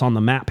put us on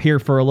the map here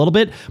for a little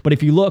bit. But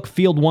if you look,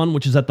 Field 1,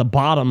 which is at the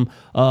bottom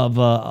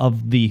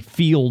of the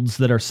fields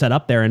that are set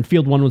up there, and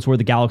Field 1 was where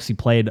the Galaxy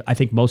played, I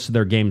think, most of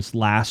their games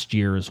last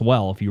year as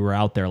well, if you were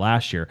out there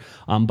last year.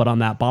 But on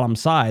that bottom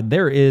side,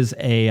 there is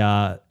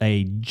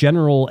a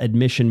general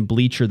admission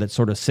bleacher that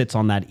sort of sits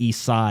on that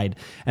east side.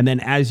 And then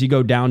as you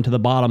go down to the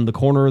bottom, the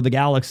corner of the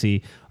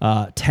Galaxy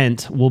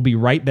tent will be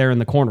right there in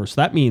the corner.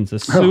 So that means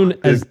as soon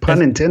as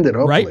pun intended,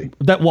 hopefully.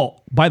 Right.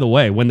 By the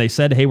way, when they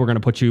said, "Hey, we're going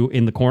to put you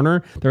in the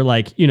corner," they're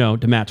like,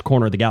 to match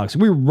corner of the Galaxy.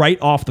 We're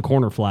right off the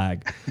corner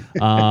flag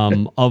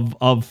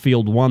of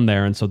Field 1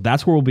 there, and so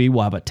that's where we'll be.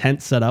 We'll have a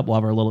tent set up. We'll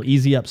have our little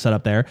easy up set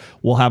up there.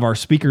 We'll have our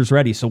speakers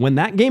ready. So when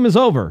that game is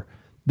over,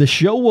 the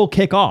show will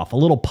kick off, a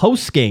little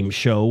post-game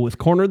show with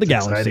Corner of the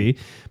Galaxy. Exciting.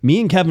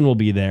 Me and Kevin will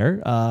be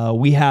there.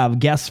 We have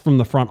guests from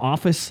the front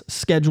office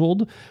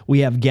scheduled. We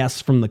have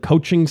guests from the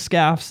coaching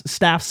staff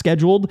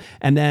scheduled.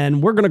 And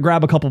then we're going to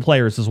grab a couple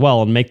players as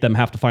well and make them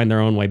have to find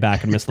their own way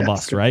back and miss the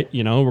bus, right? I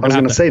was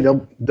going to say,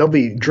 they'll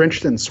be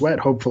drenched in sweat,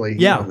 hopefully.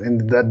 Yeah.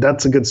 And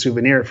that's a good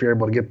souvenir if you're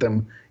able to get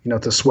them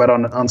to sweat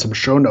on some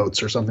show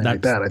notes or something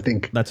like that. I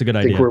think that's a good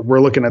idea. We're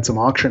looking at some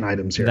auction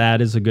items here.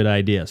 That is a good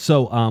idea.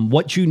 So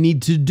what you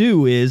need to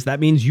do is, that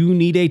means you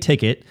need a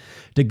ticket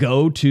to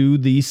go to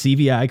the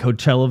CVI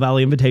Coachella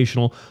Valley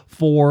Invitational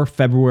for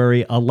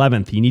February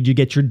 11th. You need to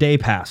get your day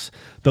pass.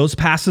 Those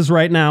passes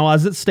right now,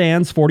 as it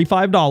stands,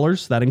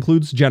 $45. That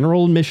includes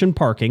general admission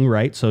parking,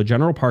 right? So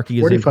general parking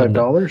is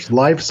 $45,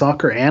 live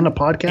soccer and a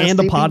podcast? And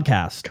a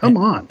podcast. Come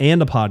on.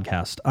 And a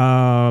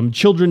podcast.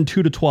 Children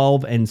 2 to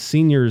 12 and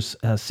seniors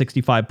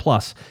 65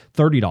 plus,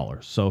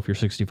 $30. So if you're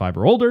 65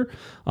 or older,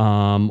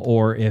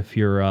 or if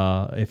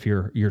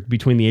you're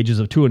between the ages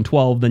of 2 and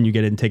 12, then you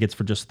get in tickets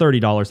for just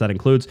 $30. That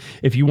includes,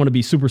 if you want to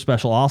be super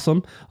special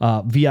awesome,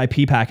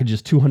 VIP package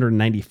is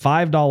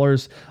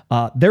 $295.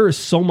 There is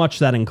so much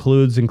that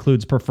includes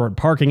preferred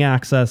parking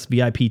access,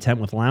 VIP tent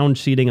with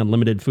lounge seating,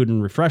 unlimited food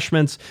and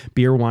refreshments,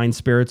 beer, wine,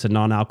 spirits, and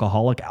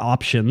non-alcoholic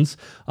options,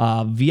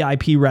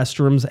 VIP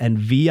restrooms, and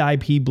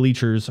VIP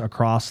bleachers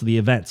across the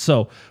event.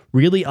 So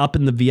really up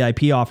in the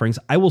VIP offerings.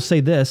 I will say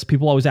this,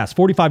 people always ask,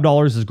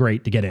 $45 is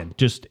great to get in.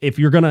 Just if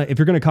you're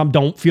gonna come,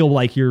 don't feel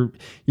like you're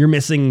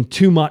missing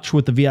too much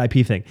with the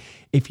VIP thing.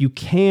 If you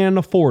can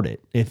afford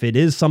it, if it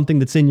is something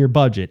that's in your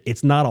budget,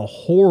 it's not a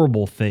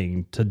horrible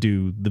thing to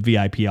do the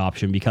VIP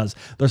option, because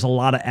there's a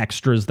lot of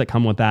extras that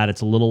come with that. It's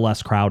a little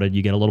less crowded.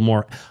 You get a little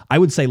more. I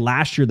would say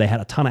last year they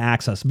had a ton of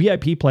access.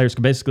 VIP players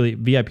could basically,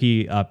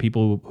 VIP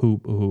people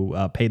who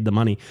paid the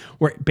money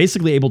were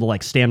basically able to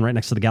like stand right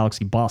next to the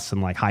Galaxy bus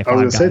and like high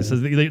five guys.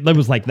 It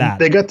was like that.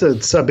 They got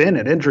to sub in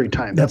at injury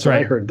time. That's what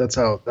right. I heard. That's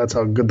how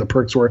good the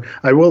perks were.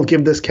 I will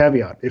give this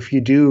caveat: if you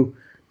do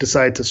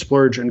decide to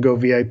splurge and go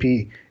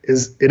VIP,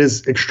 it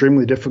is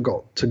extremely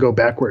difficult to go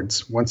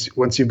backwards once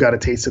you've got a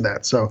taste of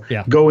that. So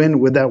Go in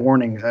with that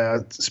warning.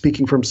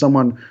 Speaking from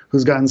someone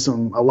who's gotten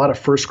a lot of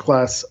first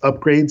class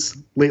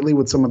upgrades lately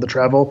with some of the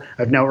travel,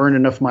 I've now earned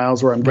enough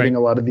miles where I'm getting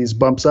a lot of these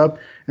bumps up.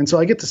 And so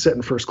I get to sit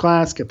in first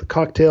class, get the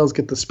cocktails,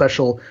 get the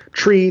special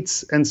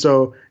treats. And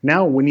so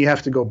now when you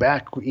have to go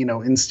back,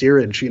 in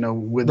steerage,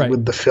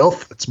 with the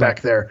filth that's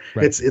back there,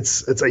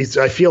 it's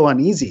I feel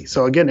uneasy.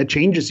 So again, it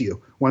changes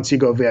you once you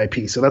go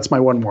VIP. So that's my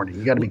one warning.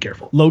 You got to be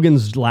careful.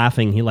 Logan's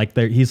laughing. He's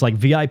like,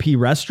 VIP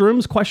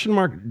restrooms ?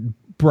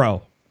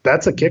 Bro.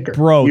 That's a kicker.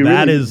 Bro,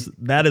 that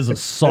is a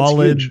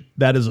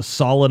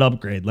solid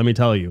upgrade, let me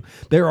tell you.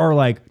 There are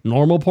like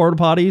normal porta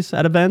potties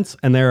at events,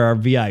 and there are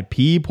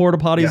VIP porta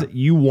potties.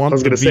 You want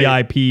the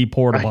VIP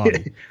porta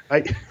potty.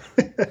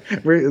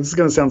 It's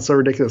going to sound so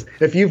ridiculous.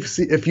 If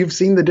you've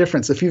seen the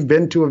difference, if you've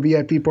been to a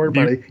VIP porta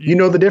potty, you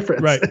know the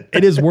difference. Right.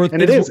 It is worth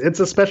and it's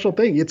a special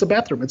thing. It's a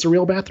bathroom. It's a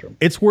real bathroom.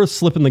 It's worth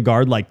slipping the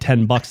guard like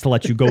 $10 to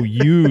let you go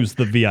use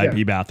the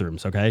VIP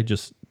bathrooms, okay?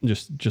 Just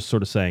just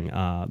sort of saying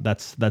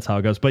that's how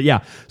it goes. But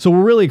yeah, so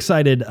we're really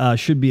excited.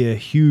 Should be a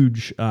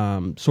huge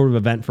sort of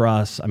event for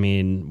us. I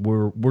mean,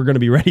 we're going to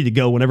be ready to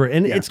go whenever,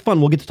 and it's fun.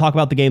 We'll get to talk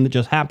about the game that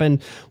just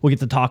happened. We'll get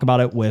to talk about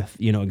it with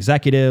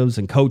executives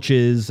and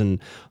coaches and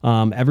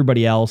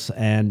everybody else,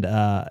 and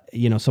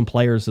some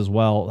players as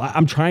well.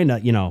 I'm trying to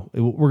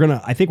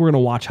I think we're gonna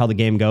watch how the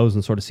game goes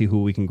and sort of see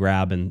who we can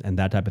grab and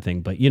that type of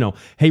thing. But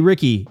hey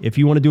Ricky, if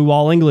you want to do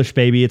all English,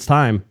 baby, it's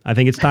time. I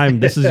think it's time.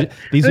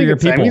 These are your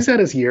people. He's had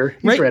his year.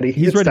 He's ready.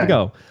 He's ready to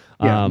go.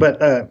 Yeah,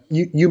 but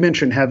you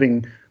mentioned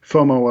having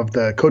FOMO of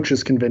the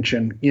coaches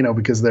convention,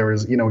 because there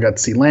was, we got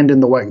to see Landon,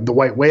 the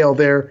white whale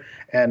there,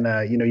 and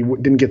you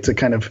didn't get to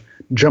kind of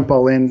jump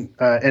all in,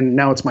 and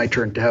now it's my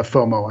turn to have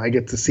FOMO. I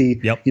get to see,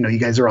 you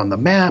guys are on the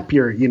map.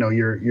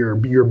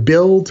 You're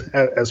billed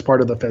as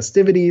part of the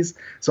festivities.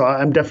 So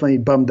I'm definitely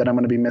bummed that I'm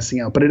going to be missing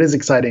out. But it is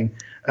exciting,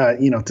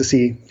 to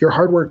see your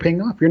hard work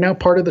paying off. You're now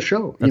part of the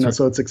show. Right.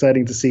 So it's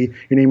exciting to see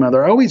your name out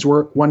there. I always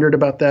wondered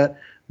about that.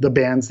 The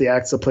bands, the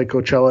acts that play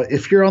Coachella.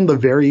 If you're on the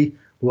very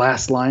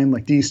last line,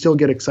 do you still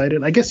get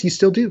excited? I guess you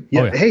still do.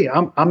 Yeah. Oh, yeah. Hey,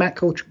 I'm at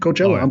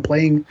Coachella. Oh, yeah. I'm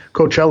playing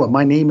Coachella.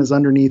 My name is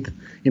underneath,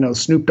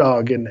 Snoop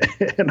Dogg and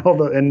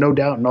No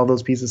Doubt and all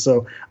those pieces.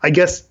 So I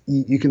guess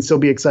you can still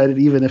be excited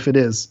even if it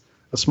is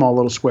a small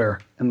little square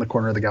in the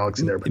corner of the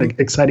galaxy there. But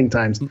exciting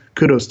times.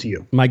 Kudos to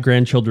you. My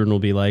grandchildren will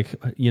be like,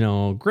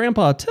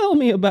 Grandpa, tell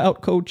me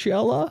about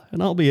Coachella.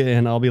 And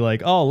I'll be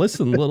like, oh,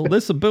 listen,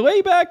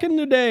 way back in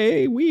the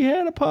day, we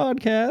had a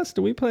podcast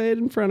and we played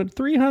in front of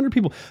 300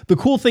 people. The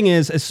cool thing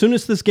is, as soon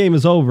as this game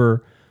is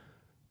over,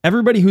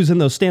 everybody who's in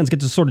those stands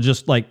gets to sort of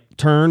just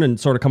turn and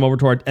sort of come over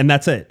to and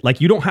that's it.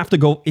 You don't have to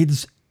go.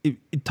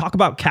 Talk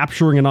about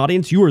capturing an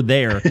audience. You were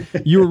there.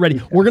 You were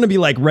ready. We're going to be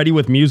ready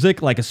with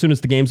music. As soon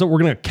as the game's up, we're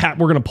going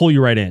to pull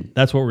you right in.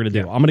 That's what we're going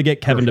to do. I'm going to get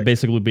Kevin to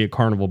basically be a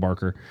carnival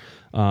barker.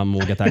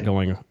 We'll get that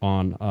going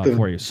on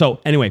for you.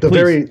 So anyway,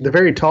 the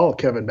very tall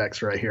Kevin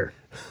Beck's right here.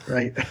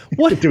 Right.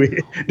 What do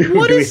we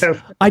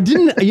have? I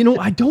didn't,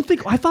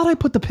 I thought I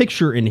put the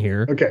picture in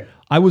here. Okay.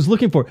 I was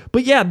looking for it.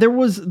 But yeah, there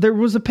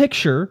was a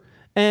picture.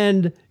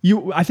 And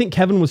I think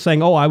Kevin was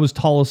saying, oh, I was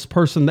tallest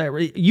person there.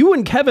 You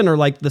and Kevin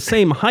are the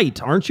same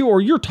height, aren't you?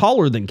 Or you're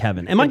taller than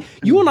Kevin.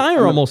 You and I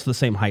are almost the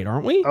same height,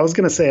 aren't we? I was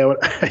going to say,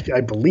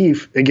 I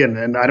believe, again,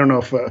 and I don't know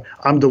if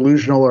I'm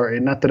delusional or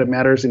not that it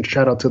matters, and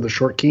shout out to the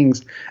short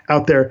kings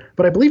out there,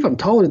 but I believe I'm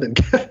taller than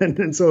Kevin.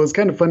 And so it was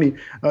kind of funny.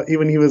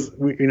 Even he was,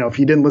 if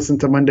you didn't listen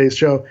to Monday's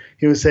show,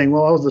 he was saying,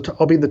 well,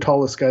 I'll be the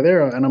tallest guy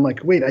there. And I'm like,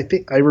 wait,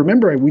 I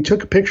remember we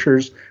took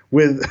pictures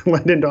with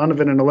Landon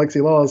Donovan and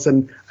Alexi Lawless,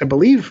 and I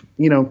believe,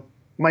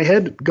 my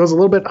head goes a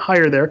little bit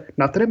higher there.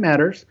 Not that it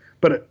matters,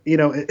 but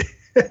so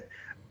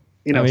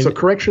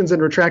corrections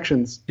and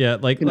retractions. Yeah,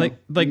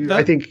 that.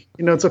 I think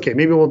it's okay.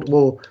 Maybe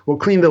we'll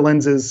clean the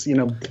lenses.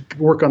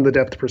 Work on the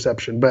depth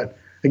perception. But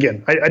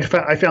again,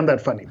 I found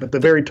that funny. But the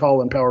very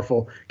tall and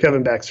powerful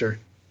Kevin Baxter.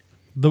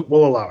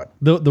 We'll allow it.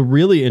 The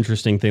really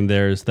interesting thing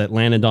there is that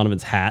Landon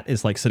Donovan's hat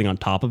is sitting on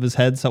top of his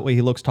head, so that way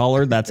he looks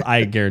taller. That's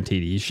I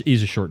guaranteed.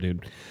 He's a short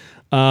dude.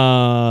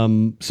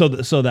 So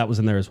that was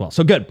in there as well.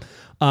 So good.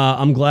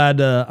 I'm glad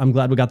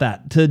we got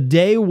that.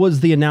 Today was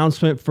the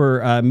announcement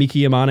for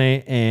Miki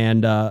Yamane,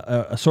 and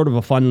a sort of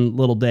a fun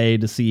little day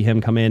to see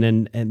him come in,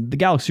 and the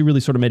Galaxy really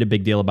sort of made a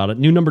big deal about it.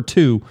 New number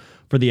 2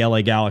 for the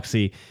LA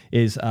Galaxy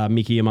is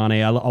Miki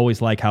Yamane. I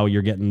always like how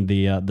you're getting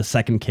the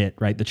second kit,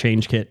 right? The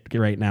change kit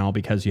right now,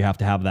 because you have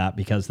to have that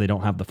because they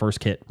don't have the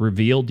first kit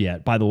revealed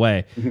yet. By the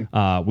way,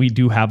 we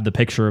do have the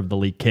picture of the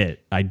leaked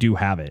kit. I do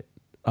have it.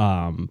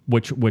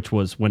 Which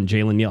was when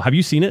Jalen Neal. Have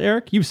you seen it,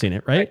 Eric? You've seen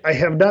it, right? I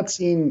have not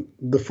seen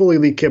the fully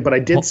leaked kit, but I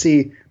did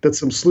see that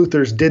some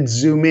sleuthers did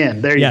zoom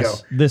in. There you go.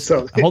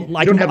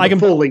 I can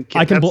blow this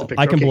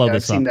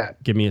up.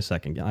 That. Give me a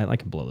second. I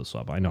can blow this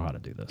up. I know how to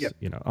do this. Yep.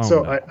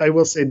 I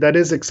will say that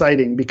is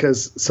exciting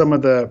because some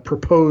of the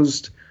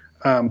proposed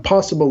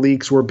possible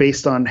leaks were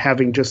based on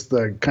having just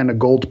the kind of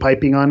gold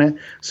piping on it.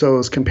 So I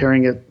was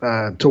comparing it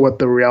to what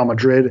the Real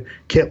Madrid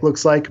kit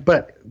looks like.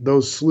 But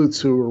those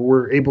sleuths who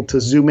were able to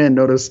zoom in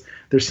notice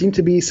there seem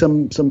to be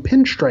some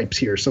pinstripes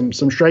here, some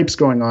stripes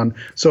going on.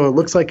 So it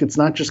looks like it's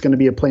not just going to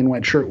be a plain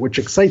white shirt, which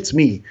excites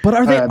me. But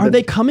are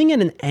they coming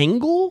in an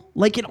angle?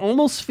 It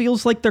almost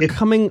feels like they're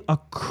coming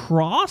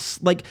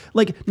across,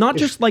 not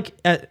just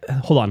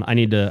hold on, I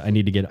need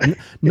to get it.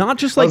 Not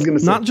just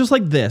not just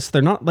like this.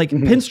 They're not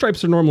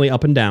pinstripes are normally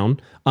up and down.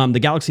 The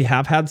Galaxy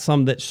have had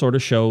some that sort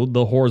of show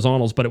the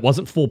horizontals, but it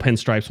wasn't full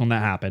pinstripes when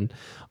that happened.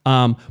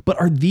 But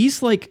are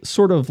these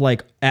sort of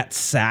at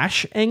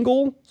sash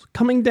angle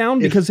coming down?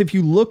 Because if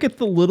you look at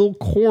the little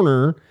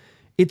corner,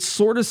 it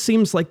sort of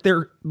seems like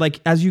they're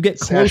as you get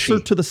closer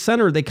to the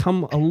center, they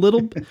come a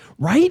little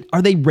right.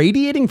 Are they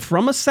radiating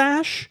from a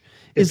sash?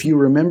 If you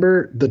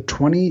remember the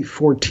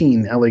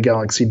 2014 LA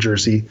Galaxy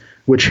jersey,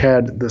 which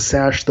had the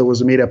sash that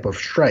was made up of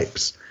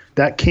stripes,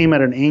 that came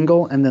at an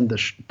angle, and then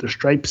the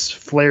stripes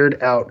flared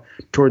out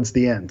towards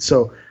the end.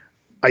 So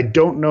I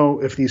don't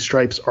know if these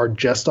stripes are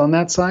just on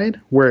that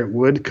side where it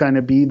would kind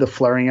of be the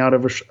flaring out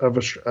of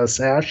a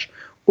sash,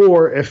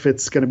 or if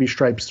it's going to be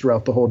stripes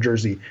throughout the whole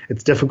jersey.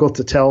 It's difficult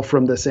to tell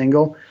from this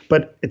angle,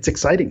 but it's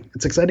exciting.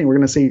 It's exciting. We're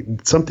going to see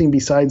something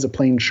besides a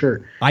plain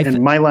shirt.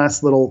 And my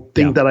last little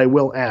thing that I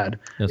will add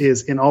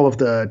is in all of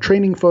the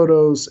training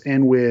photos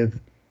and with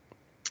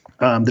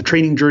the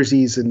training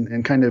jerseys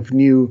and kind of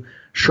new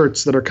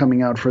shirts that are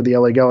coming out for the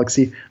LA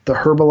Galaxy, the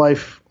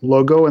Herbalife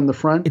logo in the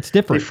front. It's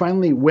different. They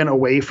finally went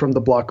away from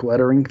the block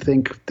lettering.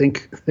 Think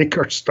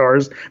our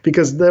stars,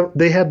 because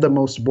they had the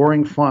most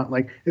boring font.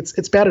 Like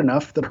it's bad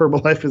enough that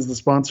Herbalife is the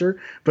sponsor,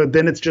 but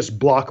then it's just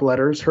block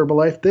letters,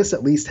 Herbalife. This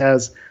at least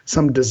has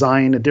some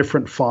design, a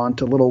different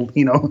font, a little,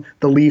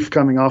 the leaf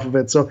coming off of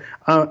it. So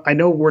I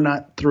know we're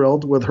not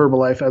thrilled with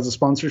Herbalife as a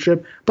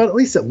sponsorship, but at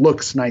least it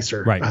looks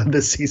nicer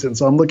this season.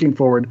 So I'm looking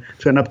forward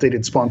to an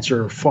updated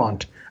sponsor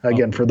font.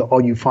 Again, for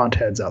all you font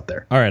heads out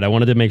there. All right, I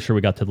wanted to make sure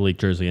we got to the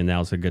leaked jersey, and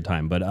now's a good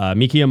time. But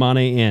Miki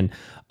Yamane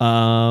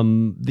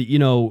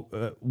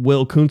and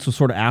Will Kuntz was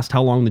sort of asked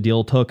how long the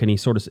deal took, and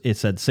it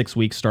said 6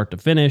 weeks start to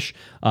finish.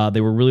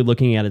 They were really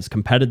looking at his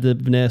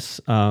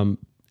competitiveness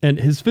and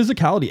his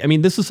physicality. I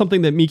mean, this is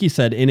something that Miki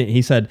said in it.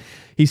 He said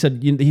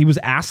he was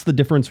asked the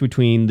difference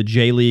between the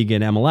J League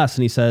and MLS,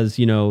 and he says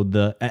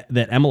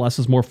that MLS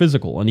is more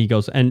physical, and he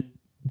goes and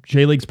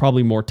J League's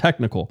probably more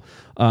technical,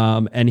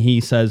 and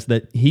he says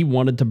that he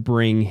wanted to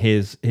bring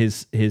his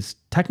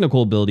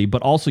technical ability,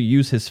 but also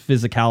use his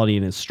physicality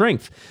and his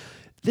strength.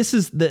 This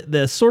is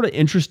the sort of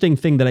interesting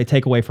thing that I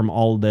take away from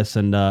all of this,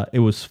 and it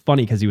was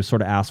funny because he was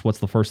sort of asked what's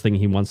the first thing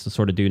he wants to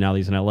sort of do now that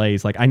he's in LA.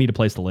 He's like, I need a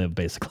place to live,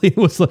 basically,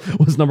 was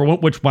number one,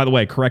 which, by the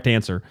way, correct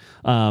answer,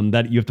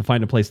 that you have to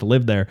find a place to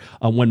live there.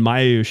 When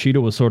Maya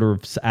Yoshida was sort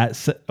of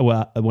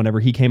whenever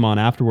he came on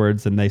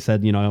afterwards, and they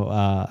said,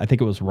 I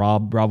think it was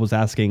Rob was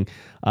asking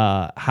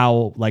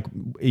how, like,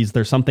 is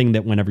there something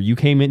that whenever you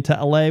came into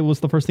LA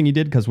was the first thing you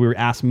did? Because we were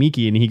asked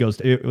Miki, and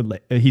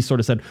he sort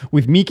of said,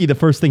 with Miki, the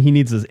first thing he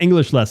needs is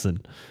English lesson.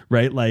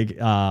 Right, like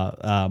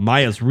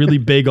Maya's really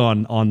big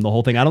on the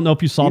whole thing. I don't know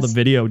if you saw the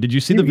video. Did you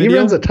see the video? He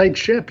runs a tight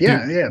ship.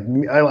 Yeah.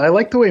 I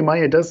like the way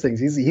Maya does things.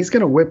 He's going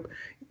to whip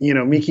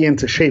Miki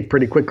into shape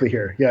pretty quickly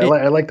here. Yeah,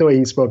 I like the way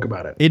he spoke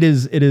about it. It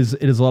is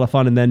a lot of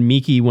fun. And then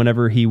Miki,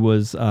 whenever he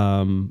was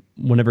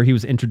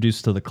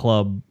introduced to the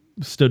club,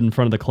 stood in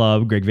front of the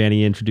club. Greg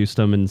Vanney introduced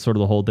him and sort of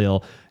the whole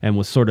deal, and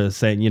was sort of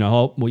saying,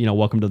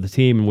 welcome to the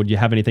team, and would you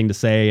have anything to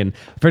say? And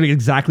I forget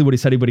exactly what he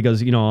said, but he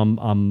goes,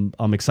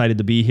 I'm excited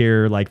to be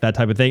here, like that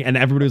type of thing. And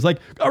everybody was like,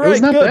 all right, it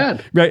was not good.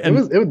 bad, right?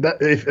 And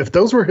if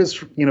those were his,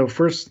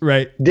 first,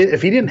 right?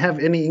 If he didn't have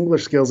any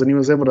English skills and he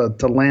was able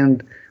to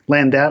land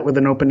that with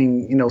an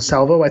opening,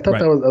 salvo, I thought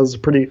that was a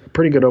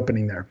pretty good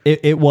opening there.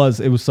 It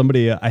was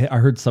somebody. I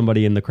heard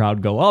somebody in the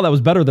crowd go, "Oh, that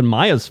was better than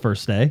Maya's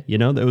first day."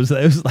 It was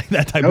like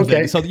that type of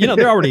thing. So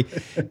they're already.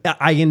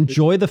 I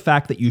enjoy the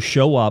fact that you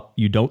show up,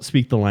 you don't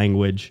speak the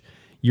language,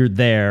 you're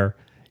there.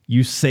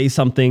 You say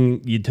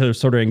something to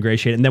sort of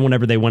ingratiate, and then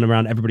whenever they went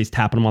around, everybody's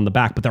tapping them on the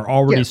back, but they're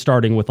already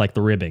starting with like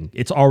the ribbing.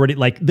 It's already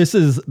like, this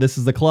is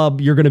the club.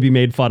 You're going to be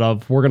made fun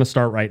of. We're going to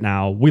start right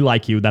now. We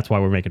like you. That's why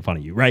we're making fun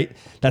of you. Right.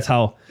 That's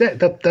how. Yeah,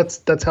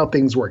 that's how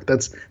things work.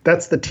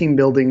 That's the team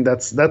building.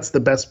 That's the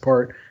best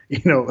part.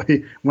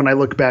 When I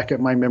look back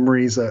at my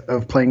memories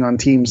of playing on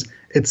teams,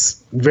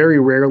 it's very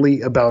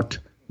rarely about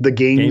the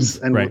games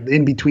and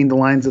in between the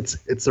lines,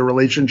 it's the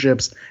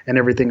relationships and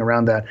everything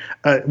around that,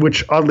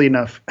 which oddly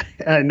enough,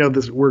 I know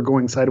we're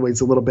going sideways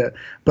a little bit,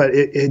 but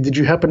did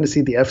you happen to see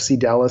the FC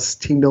Dallas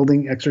team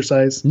building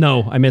exercise?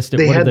 No, I missed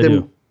it. What did they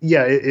do?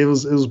 Yeah, it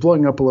was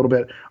blowing up a little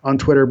bit on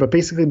Twitter, but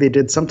basically they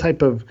did some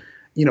type of,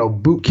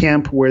 boot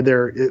camp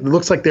where it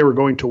looks like they were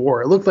going to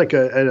war. It looked like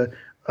an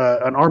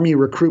army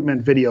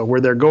recruitment video where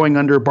they're going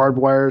under barbed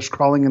wires,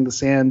 crawling in the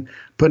sand,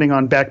 putting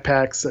on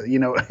backpacks,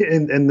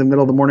 in the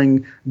middle of the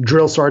morning,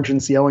 drill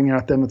sergeants yelling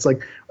at them. It's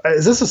like,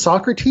 is this a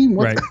soccer team?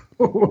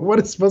 What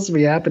is supposed to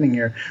be happening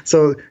here?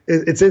 So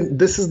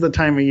this is the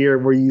time of year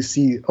where you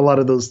see a lot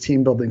of those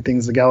team building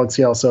things. The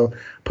Galaxy also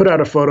put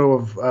out a photo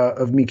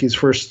of Miki's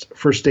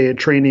first day at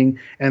training,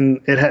 and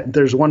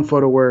there's one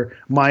photo where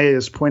Maya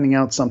is pointing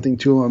out something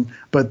to him,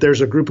 but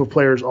there's a group of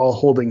players all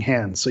holding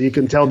hands, so you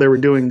can tell they were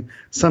doing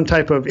some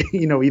type of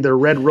either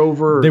Red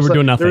Rover. Or they were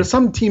doing nothing. There was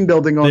some team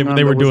building going on.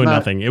 They were doing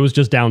nothing. It was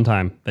just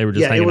downtime. They were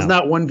just hanging out. It was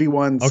not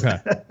 1v1s.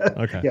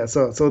 Okay. Yeah.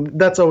 So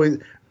that's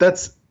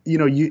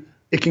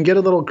it can get a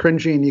little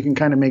cringy and you can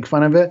kind of make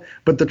fun of it.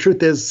 But the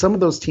truth is, some of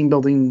those team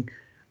building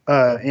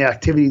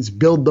activities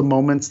build the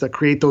moments that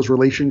create those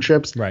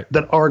relationships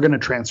that are going to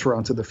transfer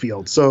onto the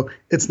field. So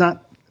it's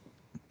not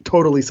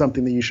totally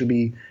something that you should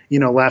be,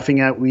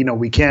 laughing at.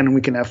 We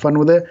can have fun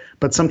with it.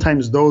 But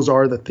sometimes those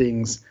are the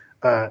things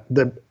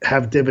that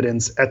have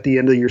dividends at the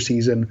end of your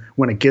season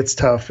when it gets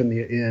tough and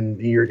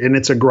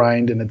it's a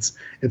grind and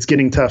it's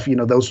getting tough.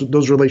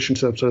 Those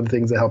relationships are the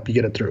things that help you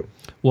get it through.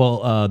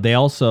 Well, they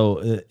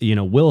also,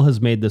 Will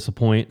has made this a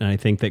point, and I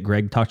think that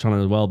Greg touched on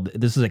it as well.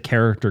 This is a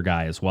character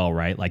guy as well,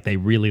 right? Like they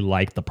really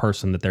like the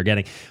person that they're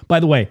getting. By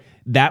the way,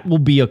 that will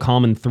be a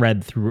common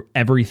thread through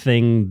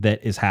everything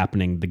that is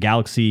happening. The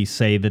Galaxy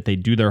say that they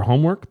do their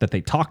homework, that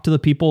they talk to the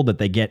people, that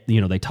they get,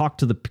 they talk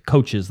to the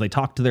coaches, they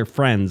talk to their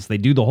friends, they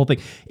do the whole thing.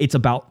 It's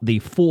about the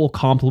full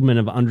complement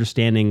of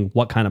understanding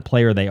what kind of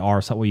player they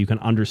are, so that way you can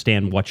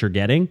understand what you're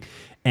getting.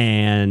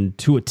 And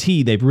to a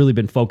T, they've really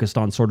been focused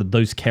on sort of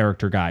those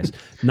character guys,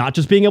 not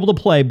just being able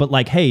to play, but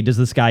like, hey, does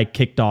this guy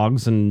kick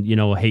dogs and,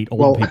 hate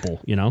old people,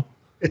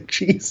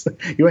 Jeez,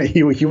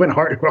 you went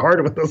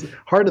hard with those,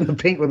 hard in the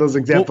paint with those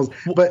examples.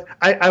 But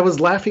I was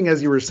laughing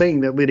as you were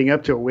saying that, leading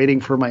up to it, waiting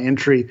for my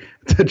entry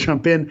to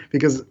jump in,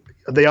 because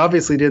they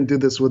obviously didn't do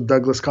this with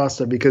Douglas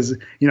Costa, because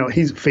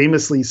he's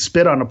famously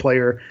spit on a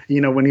player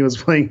when he was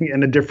playing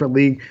in a different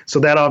league. So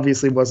that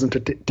obviously wasn't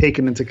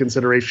taken into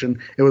consideration.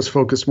 It was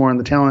focused more on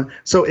the talent.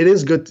 So it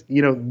is good,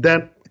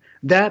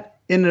 that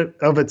in and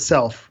of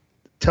itself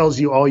tells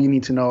you all you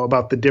need to know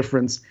about the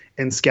difference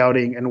in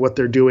scouting and what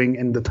they're doing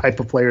and the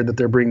type of player that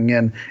they're bringing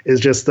in. Is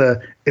just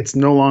it's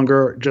no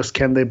longer just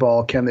can they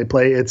ball, can they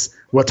play? It's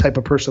what type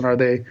of person are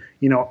they?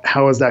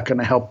 How is that going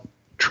to help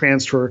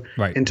transfer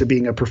into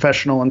being a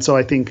professional? And so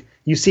I think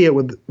you see it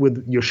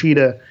with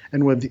Yoshida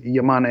and with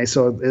Yamane.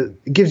 So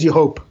it gives you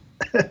hope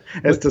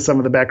as to some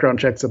of the background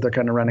checks that they're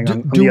kind of running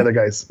on the other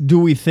guys. Do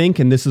we think,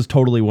 and this is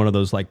totally one of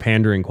those like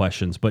pandering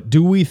questions, but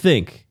do we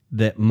think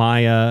that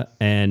Maya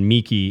and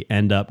Miki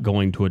end up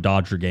going to a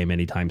Dodger game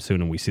anytime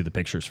soon, and we see the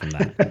pictures from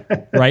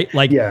that, right?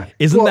 Like,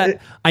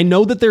 I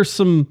know that there's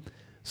some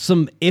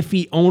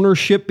iffy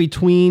ownership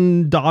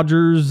between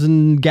Dodgers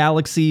and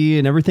Galaxy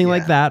and everything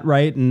like that,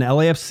 right? And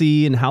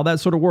LAFC and how that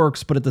sort of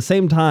works. But at the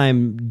same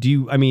time,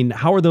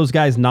 how are those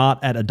guys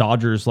not at a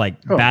Dodgers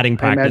batting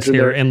practice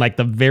here in like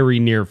the very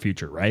near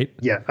future, right?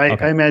 Yeah,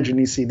 I imagine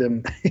you see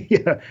them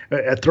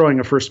throwing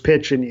a first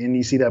pitch and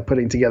you see that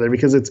putting together,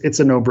 because it's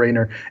a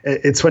no-brainer.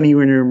 It's funny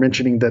when you're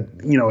mentioning that,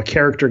 a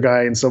character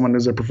guy and someone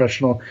who's a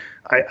professional.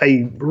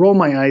 I roll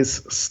my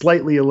eyes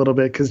slightly a little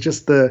bit, because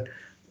just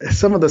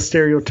some of the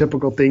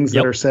stereotypical things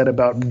that are said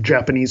about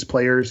Japanese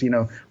players,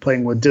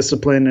 playing with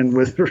discipline and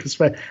with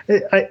respect.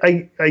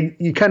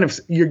 You're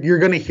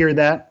going to hear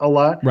that a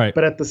lot, right?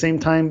 But at the same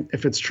time,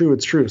 if it's true,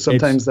 it's true.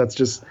 Sometimes that's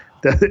just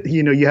that,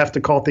 you have to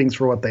call things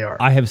for what they are.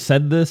 I have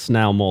said this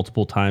now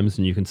multiple times,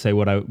 and you can say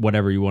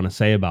whatever you want to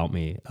say about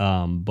me.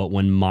 But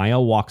when Maya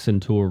walks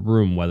into a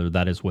room, whether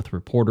that is with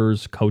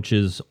reporters,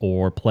 coaches,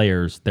 or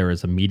players, there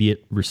is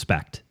immediate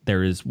respect.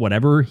 There is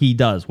whatever he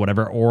does,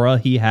 whatever aura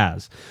he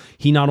has.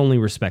 He not only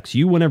respects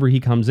you whenever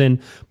he comes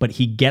in, but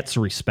he gets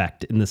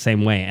respect in the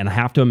same way. And I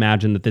have to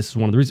imagine that this is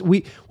one of the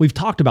reasons we've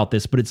talked about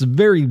this, but it's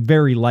very,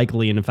 very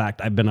likely. And in fact,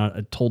 I've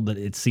been told that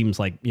it seems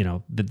like,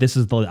 that this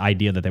is the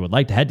idea that they would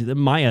like to head to. That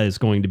Maya is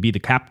going to be the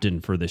captain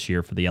for this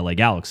year for the LA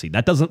Galaxy.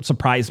 That doesn't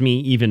surprise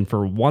me even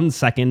for 1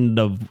 second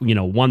of,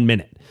 1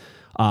 minute.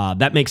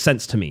 That makes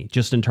sense to me,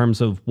 just in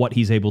terms of what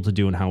he's able to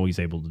do and how he's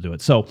able to do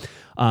it. So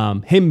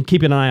him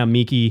keeping an eye on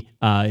Miki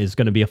is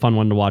going to be a fun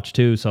one to watch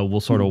too. So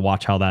we'll sort of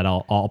watch how that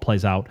all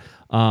plays out.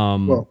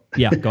 Go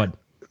ahead.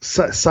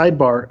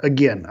 Sidebar,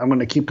 again, I'm going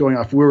to keep going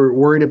off. We were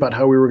worried about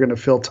how we were going to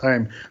fill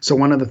time. So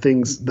one of the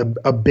things,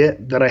 a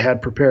bit that I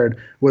had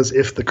prepared was,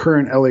 if the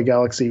current LA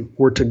Galaxy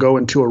were to go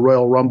into a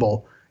Royal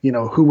Rumble,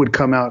 who would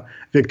come out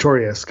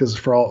victorious? Because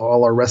for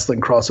all our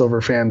wrestling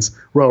crossover fans,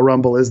 Royal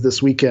Rumble is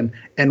this weekend.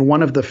 And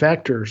one of the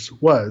factors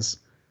was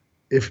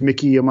if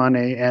Miki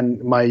Yamane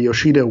and Maya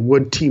Yoshida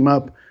would team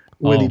up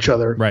with each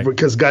other. Right.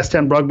 Because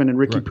Gaston Brugman and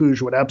Ricky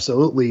Puig would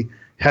absolutely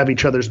have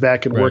each other's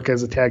back and work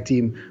as a tag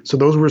team. So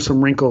those were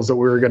some wrinkles that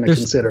we were going to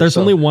consider. There's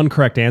only one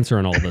correct answer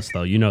in all of this,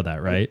 though. You know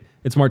that, right?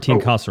 It's Martin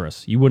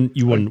Caceres. You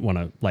wouldn't want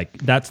to,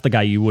 that's the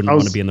guy you wouldn't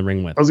want to be in the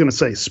ring with. I was going to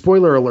say,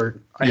 spoiler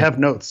alert, I have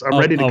notes. I'm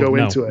ready to go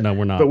into it. No,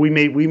 we're not. But we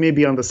may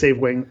be on the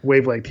same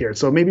wavelength here.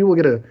 So maybe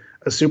we'll get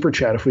a super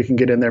chat if we can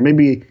get in there.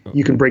 Maybe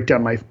you can break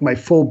down my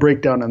full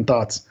breakdown and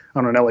thoughts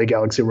on an LA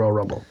Galaxy Royal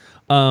Rumble.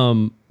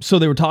 So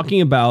they were talking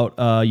about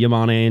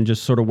Yamane and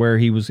just sort of where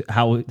he was,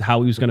 how he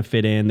was going to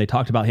fit in. They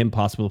talked about him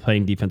possibly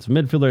playing defensive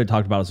midfielder. They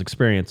talked about his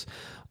experience.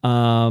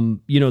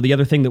 The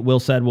other thing that Will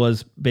said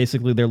was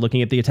basically they're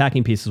looking at the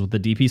attacking pieces with the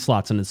DP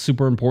slots, and it's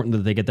super important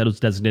that they get those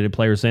designated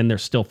players in. They're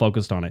still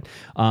focused on it.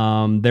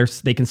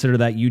 They consider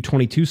that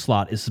U22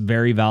 slot is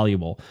very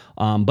valuable.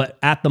 But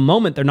at the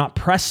moment, they're not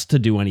pressed to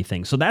do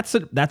anything. So that's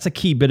a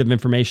key bit of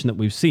information that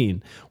we've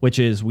seen, which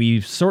is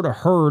we've sort of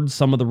heard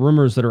some of the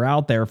rumors that are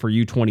out there for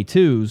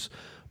U22s,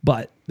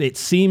 but it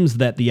seems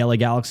that the LA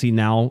Galaxy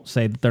now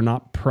say that they're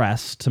not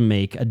pressed to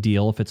make a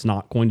deal if it's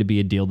not going to be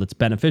a deal that's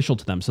beneficial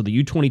to them. So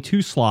the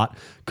U22 slot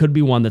could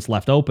be one that's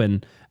left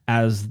open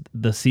as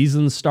the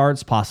season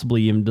starts,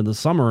 possibly even into the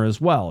summer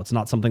as well. It's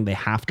not something they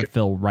have to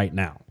fill right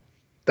now.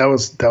 That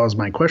was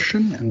my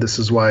question, and this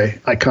is why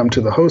I come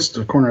to the host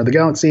of Corner of the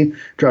Galaxy,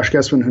 Josh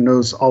Gessman, who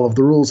knows all of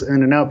the rules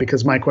in and out,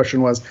 because my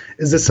question was,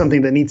 is this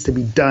something that needs to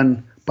be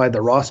done by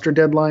the roster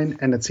deadline?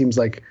 And it seems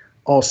like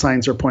all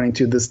signs are pointing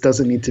to this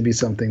doesn't need to be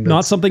something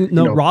that's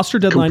roster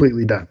deadline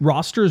completely done.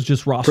 Roster is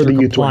just roster for the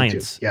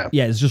compliance. U22.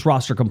 Yeah, it's just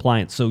roster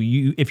compliance. So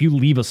if you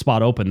leave a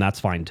spot open,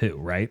 that's fine too,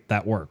 right?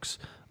 That works.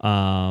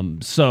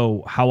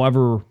 So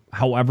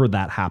however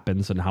that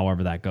happens and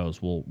however that goes,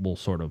 we'll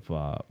sort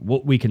of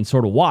we can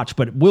sort of watch.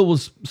 But Will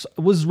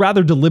was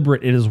rather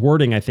deliberate in his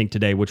wording, I think,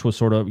 today, which was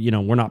sort of,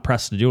 we're not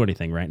pressed to do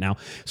anything right now.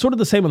 Sort of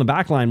the same on the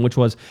back line, which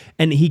was,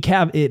 and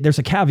there's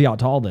a caveat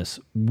to all this.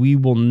 We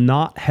will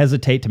not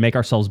hesitate to make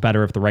ourselves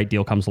better if the right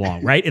deal comes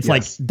along, right? It's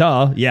Yes. like,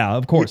 duh, yeah,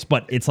 of course.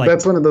 But it's like,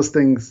 that's one of those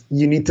things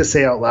you need to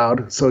say out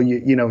loud. So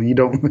you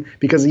don't,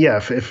 because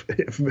if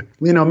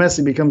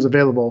Messi becomes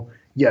available,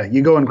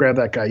 you go and grab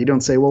that guy. You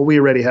don't say, well, we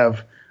already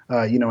have,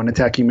 an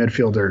attacking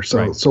midfielder. So,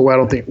 Right. so I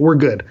don't think we're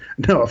good.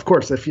 No, of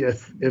course,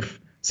 if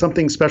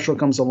something special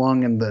comes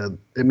along and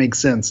it makes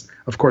sense,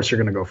 of course you're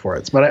going to go for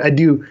it. But I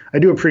do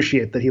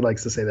appreciate that he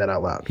likes to say that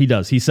out loud. he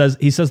does. He says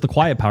the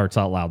quiet parts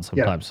out loud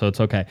sometimes, so it's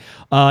okay.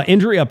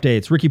 Injury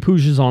updates. Ricky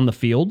Puig is on the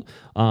field.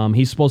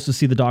 He's supposed to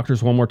see the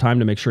doctors one more time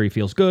to make sure he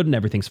feels good and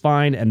everything's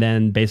fine. And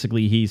then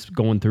basically he's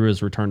going through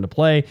his return to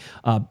play.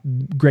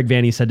 Greg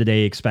Vanney said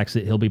today he expects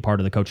that he'll be part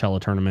of the Coachella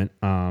tournament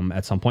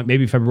at some point.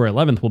 Maybe February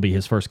 11th will be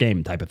his first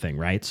game type of thing,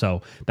 right?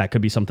 So that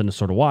could be something to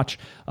sort of watch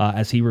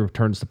as he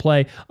returns to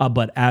play.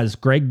 But as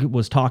Greg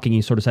was talking,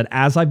 he sort of said,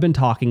 as I've been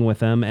talking with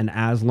him and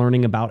as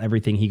learning about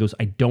everything, he goes,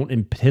 I don't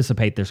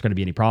anticipate there's going to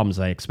be any problems.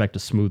 I expect a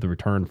smooth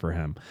return for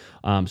him.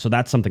 So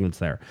that's something that's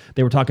there.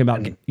 They were talking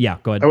about,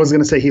 go ahead. I was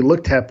going to say he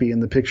looked happy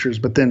in the pictures,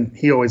 but then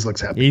he always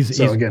looks happy. He's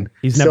still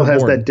never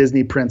has bored. that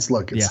Disney Prince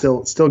look. It's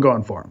still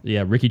going for him.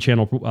 Yeah, Ricky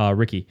Channel,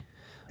 Ricky.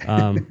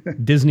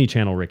 Disney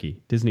Channel Ricky.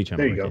 Disney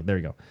Channel There you Ricky. go. There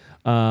you go.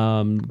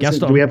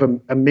 Guest Do we have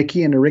a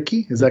Mickey and a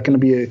Ricky? Is that going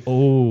to be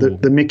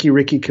the Mickey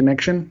Ricky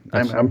connection?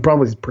 I'm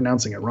probably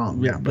pronouncing it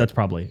wrong. Yeah, that's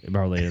probably is.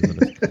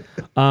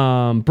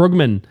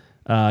 Brugman.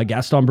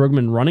 Gaston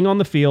Brugman running on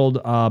the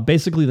field.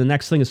 Basically, the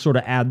next thing is sort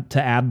of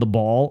add the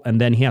ball,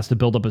 and then he has to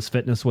build up his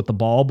fitness with the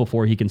ball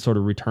before he can sort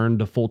of return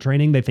to full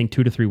training. They think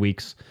 2 to 3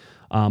 weeks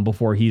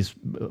before he's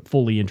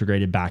fully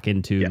integrated back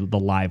into the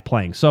live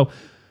playing. So,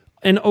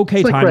 an okay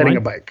it's like timeline. riding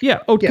a bike.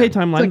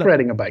 Timeline. It's like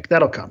riding a bike.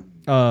 That'll come.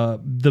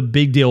 The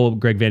big deal,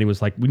 Greg Vanney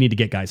was like, we need to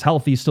get guys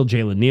healthy. Still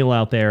Jalen Neal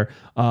out there.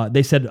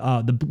 They said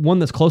the one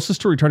that's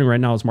closest to returning right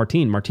now is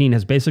Martin. Martin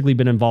has basically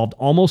been involved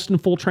almost in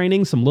full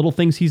training. Some little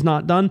things he's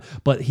not done,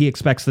 but he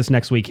expects this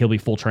next week he'll be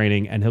full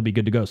training and he'll be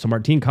good to go. So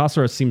Martin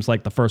Cáceres seems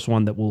like the first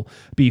one that will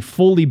be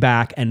fully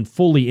back and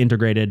fully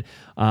integrated.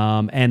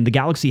 And the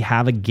Galaxy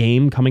have a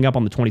game coming up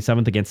on the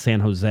 27th against San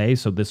Jose.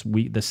 So this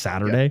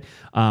Saturday.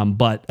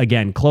 But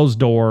again, closed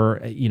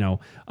door,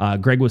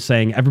 Greg was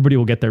saying everybody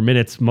will get their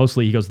minutes.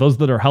 Mostly he goes, those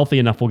that are healthy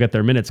enough will get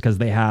their minutes because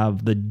they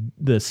have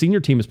the senior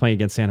team is playing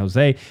against San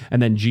Jose,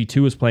 and then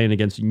G2 is playing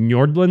against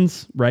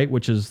Nordlands, right?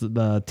 Which is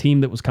the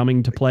team that was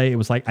coming to play. It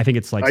was like, I think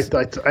it's like,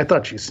 I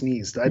thought you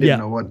sneezed. I didn't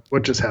know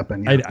what just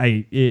happened.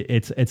 Yeah.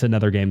 It's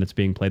another game that's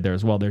being played there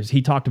as well.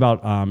 He talked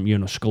about,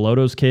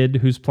 Schelotto's kid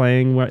who's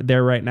playing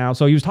there right now.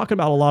 So he was talking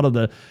about a lot of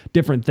the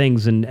different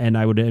things, and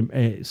I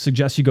would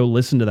suggest you go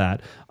listen to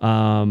that.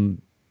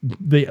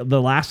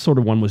 The last sort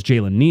of one was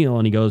Jalen Neal,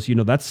 and he goes,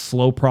 that's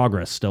slow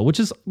progress still, which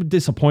is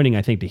disappointing,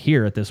 I think, to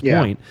hear at this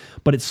point,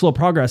 but it's slow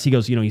progress. He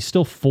goes, he's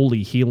still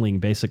fully healing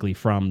basically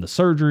from the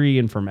surgery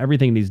and from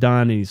everything that he's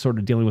done, and he's sort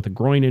of dealing with a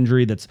groin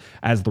injury that's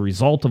as the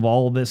result of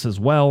all of this as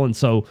well, and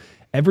so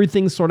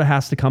everything sort of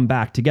has to come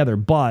back together,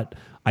 but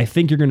I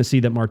think you're going to see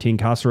that Martin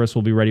Cáceres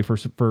will be ready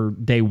for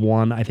day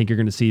one. I think you're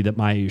going to see that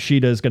Maya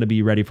Yoshida is going to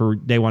be ready for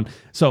day one.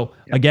 So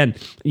again,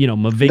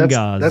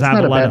 Mavinga, that's Zabaleta.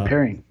 not a bad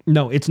pairing.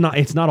 No, it's not.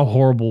 It's not a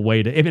horrible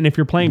way to. Even if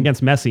you're playing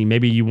against Messi,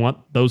 maybe you want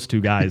those two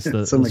guys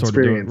to Some sort of do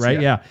it, experience, right?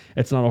 Yeah,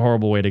 it's not a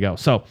horrible way to go.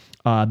 So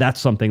that's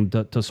something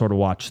to sort of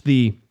watch.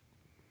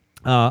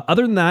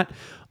 Other than that.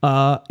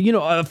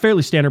 A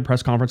fairly standard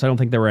press conference. I don't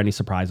think there were any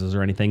surprises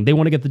or anything. They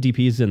want to get the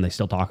DPs in. They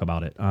still talk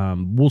about it.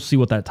 We'll see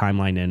what that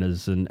timeline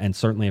is. And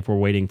certainly if we're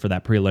waiting for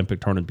that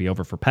pre-Olympic tournament to be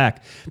over for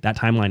Peck, that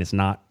timeline is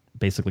not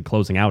basically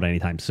closing out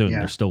anytime soon.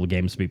 There's still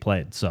games to be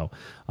played. So,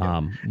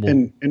 and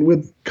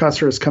with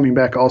Cáceres coming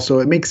back also,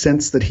 it makes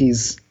sense that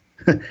he's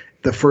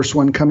the first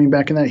one coming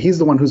back in that. He's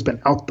the one who's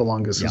been out the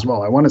longest as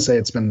well. I want to say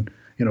it's been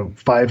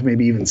 5,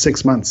 maybe even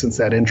 6 months since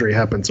that injury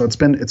happened. So it's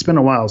been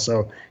a while.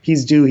 So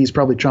he's due. He's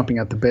probably chomping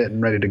at the bit and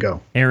ready to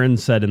go. Aaron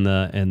said in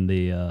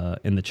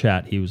the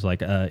chat, he was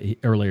like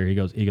earlier. He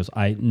goes.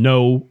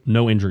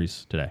 No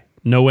injuries today.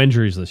 No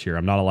injuries this year.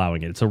 I'm not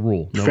allowing it. It's a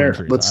rule. No Fair.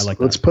 injuries.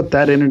 Let's put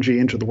that energy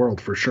into the world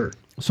for sure.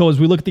 So as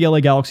we look at the LA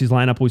Galaxy's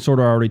lineup, we sort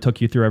of already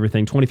took you through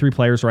everything. 23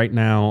 players right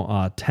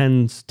now.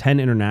 10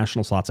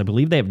 international slots. I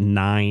believe they have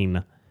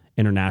 9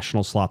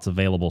 international slots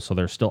available, so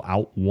they're still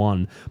out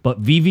 1.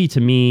 But VV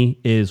to me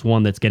is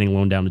one that's getting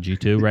loaned down to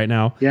G2 right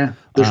now. Yeah,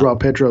 the Joao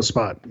Pedro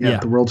spot. Yeah,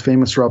 the world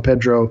famous Joao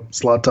Pedro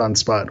Zlatan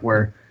spot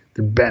where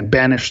they're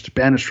banished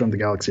from the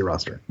Galaxy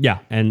roster. Yeah,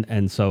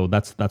 and so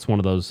that's one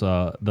of those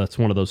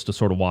to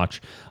sort of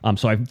watch.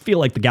 So I feel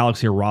like the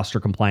Galaxy are roster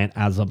compliant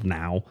as of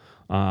now.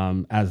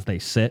 As they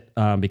sit,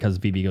 because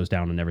VV goes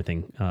down and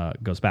everything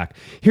goes back.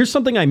 Here's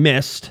something I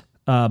missed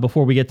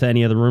before we get to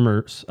any of the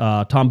rumors,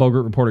 Tom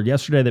Bogert reported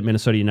yesterday that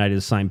Minnesota United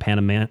has signed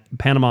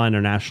Panama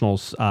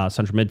International's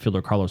central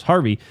midfielder Carlos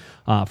Harvey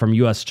from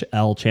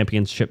USL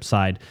Championship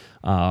side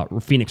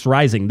Phoenix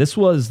Rising. This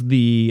was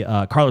the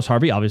Carlos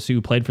Harvey, obviously,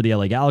 who played for the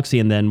LA Galaxy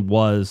and then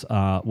was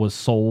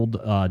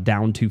sold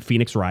down to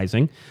Phoenix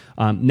Rising.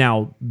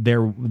 Now,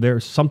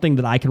 there's something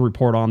that I can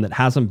report on that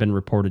hasn't been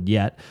reported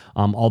yet,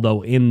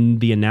 although in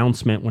the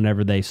announcement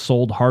whenever they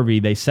sold Harvey,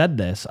 they said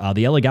this.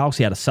 The LA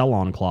Galaxy had a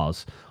sell-on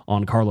clause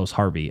on Carlos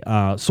Harvey.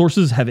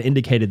 Sources have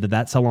indicated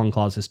that sell-on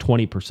clause is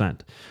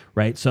 20%,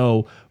 right?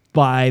 So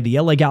by the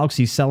LA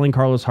Galaxy selling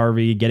Carlos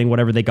Harvey, getting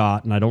whatever they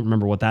got, and I don't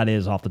remember what that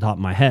is off the top of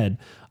my head,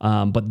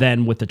 but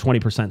then with the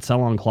 20%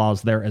 sell-on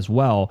clause there as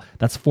well,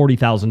 that's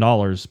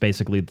 $40,000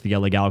 basically that the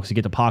LA Galaxy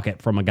get to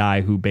pocket from a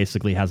guy who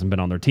basically hasn't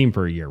been on their team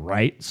for a year,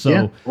 right? So,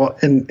 yeah, well,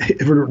 and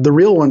the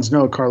real ones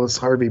know Carlos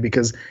Harvey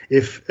because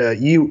if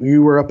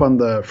you were up on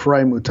the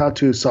Farai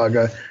Mutatu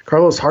saga,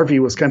 Carlos Harvey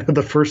was kind of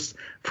the first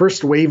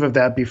wave of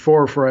that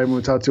before Farai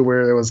Mutatu,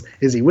 where there was,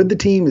 is he with the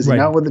team? Is he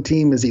not with the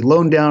team? Is he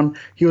loaned down?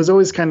 He was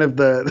always kind of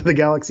the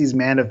Galaxy's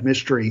man of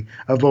mystery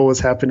of what was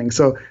happening.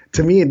 So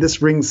to me, this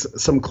brings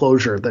some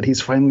closure that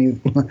he's finally,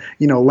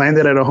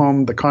 landed at a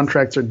home. The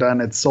contracts are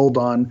done. It's sold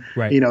on.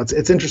 Right.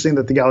 It's interesting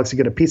that the Galaxy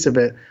get a piece of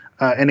it.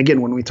 And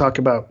again, when we talk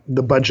about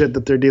the budget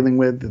that they're dealing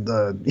with,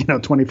 the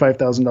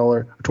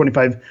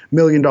 $25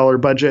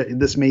 million budget,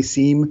 this may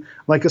seem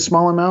like a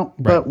small amount,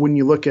 but when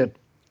you look at,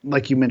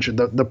 like you mentioned,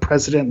 the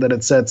precedent that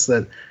it sets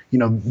that,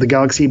 the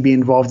Galaxy be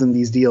involved in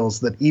these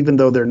deals, that even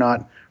though they're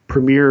not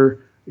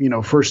premier,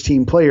 first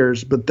team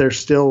players, but they're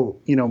still,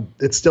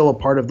 it's still a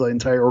part of the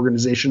entire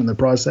organization and the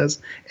process.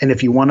 And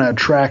if you want to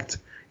attract,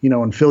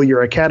 and fill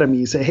your academy,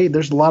 you say, hey,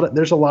 there's a lot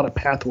of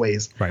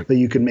pathways that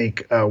you can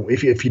make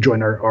if you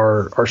join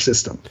our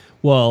system.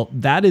 Well,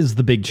 that is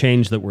the big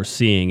change that we're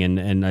seeing,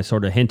 and I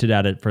sort of hinted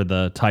at it for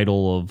the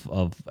title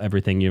of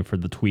everything, for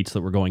the tweets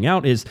that were going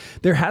out, is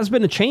there has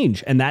been a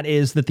change, and that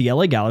is that the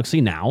LA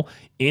Galaxy now,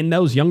 in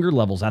those younger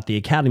levels, at the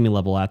academy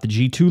level, at the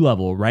G2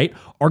 level, right,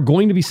 are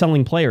going to be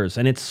selling players,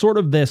 and it's sort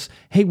of this,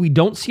 hey, we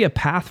don't see a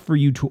path for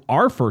you to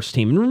our first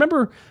team. And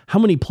remember how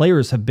many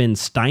players have been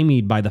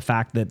stymied by the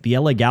fact that the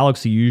LA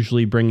Galaxy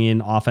usually bring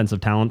in offensive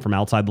talent from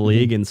outside the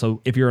league, and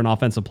so if you're an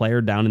offensive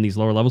player down in these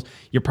lower levels,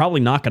 you're probably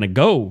not going to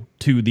go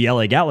to the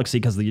LA Galaxy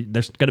because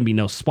there's going to be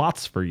no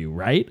spots for you,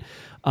 right?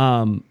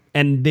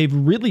 And they've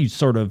really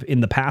sort of,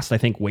 in the past, I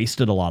think,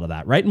 wasted a lot of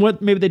that, right?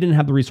 And maybe they didn't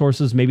have the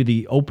resources, maybe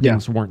the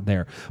openings weren't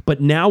there. But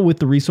now with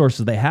the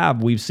resources they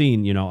have, we've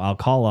seen,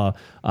 Alcala,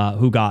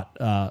 who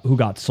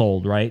got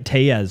sold, right?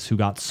 Tellez, who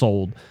got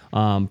sold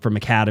from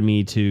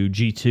Academy to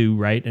G2,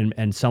 right?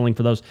 And selling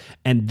for those.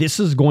 And this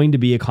is going to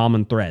be a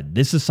common thread.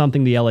 This is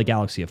something the LA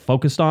Galaxy have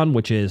focused on,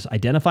 which is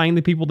identifying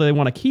the people that they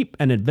want to keep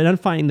and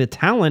identifying the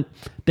talent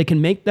that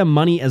can make them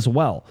money as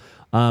well.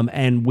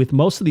 And with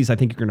most of these, I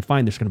think you're going to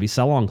find there's going to be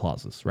sell-on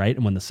clauses, right?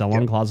 And when the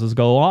sell-on clauses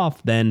go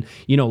off, then,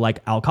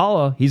 like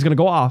Alcala, he's going to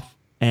go off.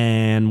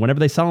 And whenever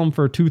they sell him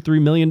for $2-3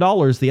 million,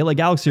 the LA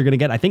Galaxy are going to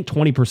get, I think,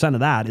 20%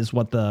 of that is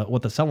what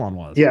the sell-on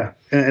was. Yeah,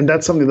 and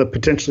that's something that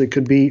potentially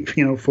could be,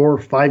 4 or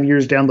 5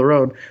 years down the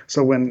road.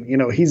 So when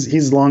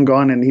he's long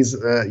gone and he's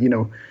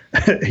the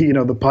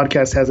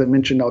podcast hasn't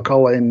mentioned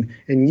Alcala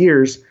in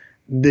years,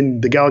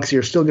 then the Galaxy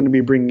are still going to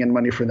be bringing in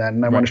money for that.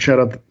 And I want to shout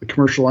out the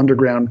Commercial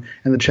Underground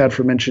and the chat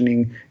for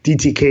mentioning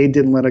DTK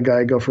didn't let a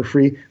guy go for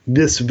free.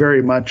 This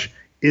very much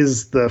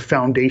is the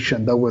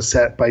foundation that was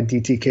set by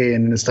DTK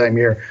in his time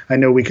here. I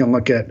know we can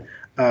look at,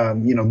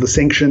 the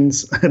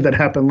sanctions that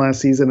happened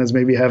last season as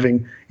maybe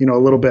having, a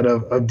little bit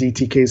of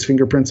DTK's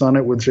fingerprints on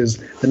it, which is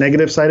the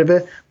negative side of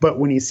it. But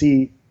when you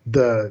see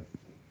the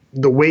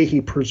way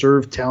he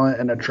preserved talent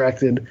and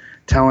attracted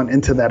talent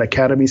into that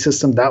academy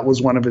system, that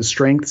was one of his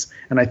strengths.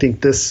 And I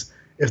think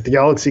if the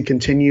Galaxy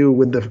continue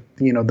with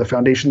the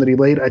foundation that he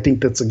laid, I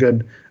think that's a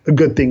good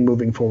thing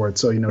moving forward.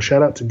 So,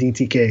 shout out to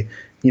DTK,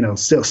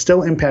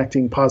 still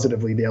impacting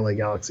positively the LA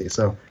Galaxy.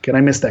 So can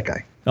I miss that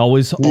guy?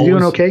 Always.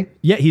 Doing okay?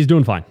 Yeah, he's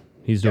doing fine.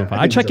 He's doing fine.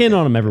 I check in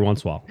on him every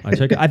once in a while.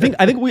 I think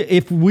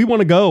if we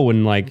want to go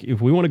and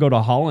if we want to go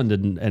to Holland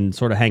and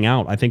sort of hang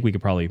out, I think we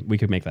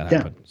could make that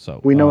happen.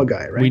 So we know a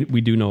guy, right?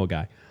 We do know a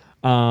guy.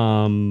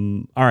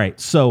 All right.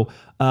 So,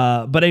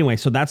 but anyway,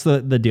 so that's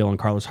the deal on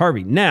Carlos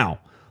Harvey. Now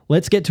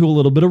let's get to a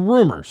little bit of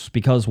rumors,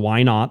 because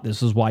why not?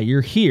 This is why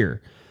you're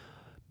here.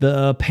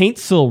 The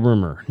Paintsil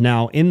rumor.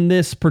 Now, in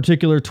this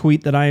particular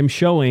tweet that I am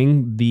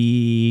showing,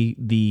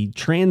 the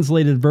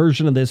translated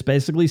version of this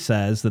basically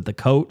says that the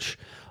coach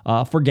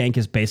for Genk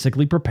is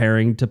basically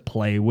preparing to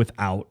play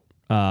without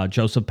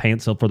Joseph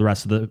Paintsil for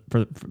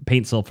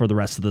the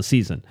rest of the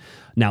season.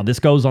 Now, this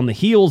goes on the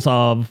heels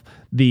of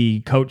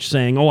the coach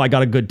saying, "Oh, I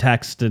got a good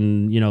text,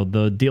 and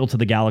the deal to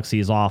the Galaxy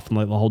is off," and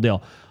the whole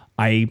deal.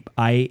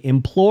 I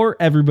implore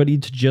everybody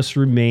to just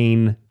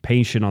remain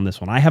patient on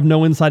this one. I have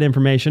no inside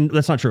information.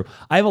 That's not true.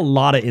 I have a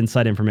lot of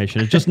inside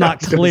information. It's just not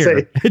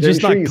clear. It's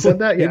just not. You said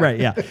that, yeah. Right?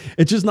 Yeah.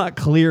 It's just not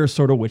clear,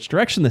 sort of which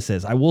direction this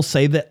is. I will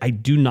say that I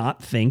do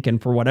not think,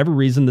 and for whatever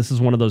reason, this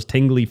is one of those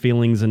tingly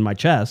feelings in my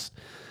chest,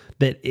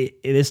 that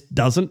this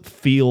doesn't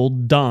feel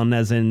done,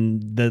 as in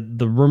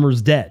the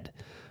rumor's dead.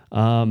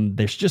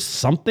 There's just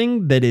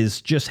something that is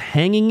just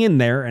hanging in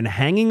there and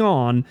hanging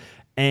on.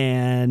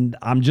 And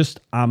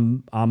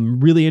I'm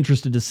really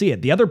interested to see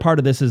it. The other part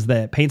of this is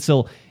that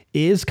Paintsill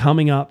is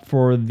coming up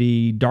for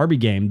the Derby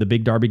game, the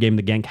big Derby game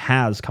that Genk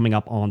has coming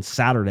up on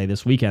Saturday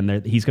this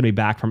weekend. He's going to be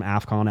back from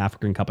AFCON,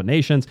 African Cup of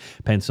Nations.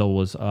 Paintsill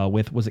was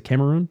was it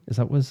Cameroon?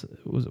 Was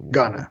it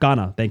Ghana?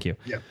 Ghana, thank you.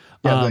 Yeah.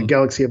 The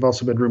Galaxy have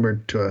also been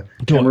rumored to a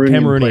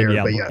Cameroonian player.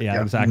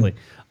 Yeah, exactly.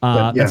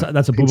 Mm-hmm.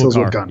 That's a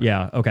Boubacar.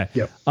 Yeah, okay.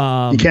 Yep.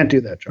 You can't do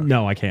that, John.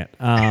 No, I can't.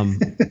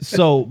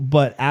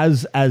 But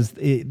as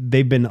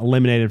they've been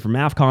eliminated from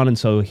AFCON, and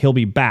so he'll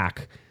be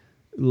back.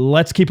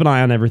 Let's keep an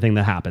eye on everything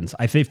that happens.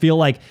 I feel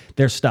like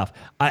there's stuff.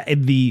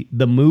 The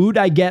mood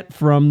I get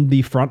from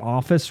the front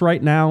office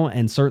right now,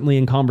 and certainly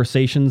in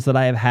conversations that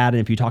I have had,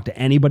 and if you talk to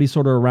anybody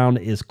sort of around,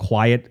 is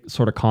quiet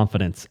sort of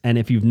confidence. And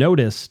if you've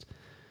noticed,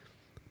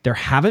 there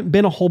haven't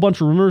been a whole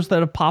bunch of rumors that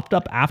have popped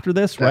up after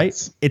this, right?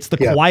 It's the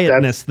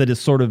quietness that is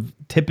sort of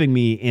tipping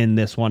me in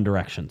this one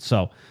direction.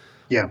 So,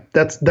 yeah,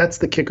 that's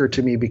the kicker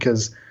to me,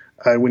 because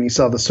when you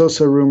saw the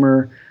Sosa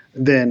rumor,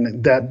 then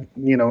that,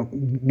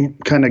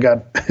 kind of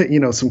got,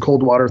 some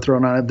cold water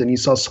thrown on it. Then you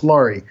saw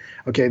Solari.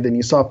 Okay. Then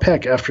you saw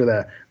Peck after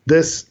that.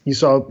 You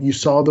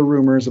saw the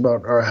rumors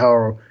about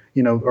how,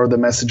 or the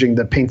messaging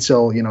that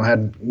Paintsill,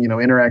 had,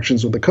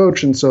 interactions with the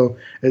coach. And so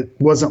it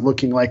wasn't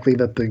looking likely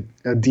that the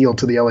deal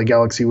to the LA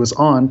Galaxy was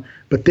on.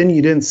 But then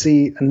you didn't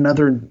see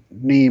another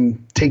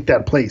name take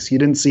that place. You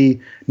didn't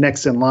see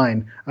next in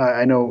line.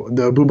 I know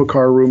the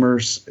Boubacar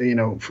rumors,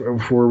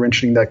 if we're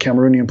mentioning that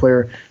Cameroonian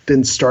player,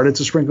 then started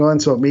to sprinkle in.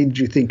 So it made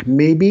you think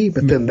maybe,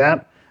 but then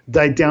that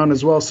died down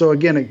as well. So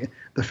again,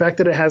 the fact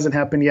that it hasn't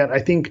happened yet, I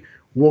think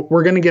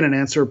we're going to get an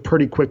answer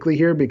pretty quickly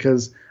here,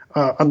 because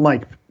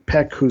unlike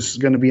Peck, who's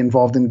going to be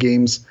involved in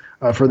games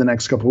for the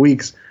next couple of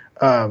weeks,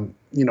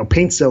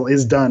 Paintsill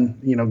is done.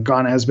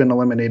 Ghana has been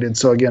eliminated.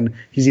 So again,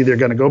 he's either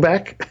going to go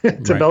back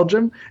to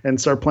Belgium and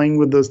start playing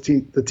with those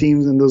the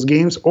teams in those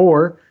games,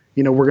 or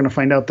we're going to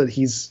find out that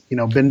he's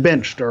been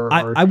benched, or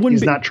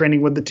he's not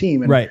training with the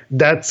team, and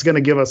that's going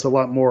to give us a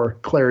lot more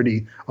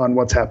clarity on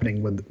what's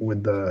happening with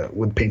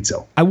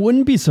Paintsill. I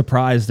wouldn't be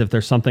surprised if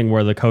there's something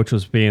where the coach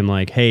was being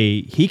like,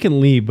 "Hey, he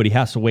can leave, but he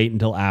has to wait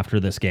until after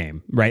this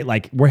game, right?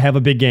 Like, we have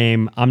a big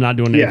game. I'm not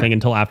doing anything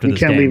until after this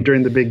game. He can't leave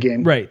during the big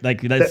game, right?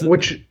 Like that's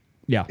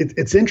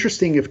It's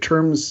interesting if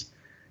terms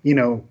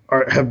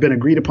have been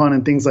agreed upon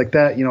and things like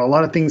that. A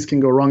lot of things can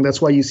go wrong. That's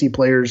why you see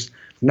players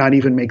not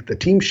even make the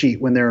team sheet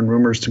when they're in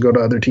rumors to go to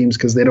other teams,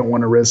 because they don't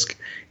want to risk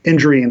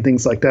injury and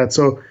things like that.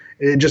 So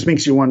it just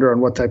makes you wonder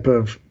on what type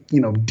of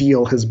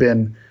deal has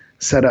been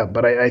set up.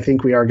 But I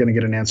think we are going to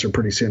get an answer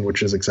pretty soon,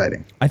 which is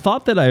exciting. I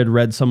thought that I had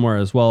read somewhere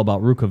as well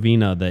about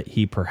Rukavina that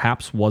he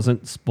perhaps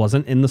wasn't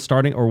in the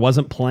starting, or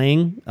wasn't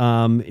playing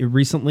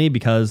recently,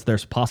 because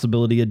there's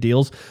possibility of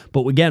deals.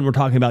 But again, we're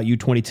talking about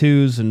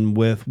U22s, and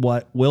with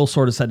what Will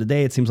sort of said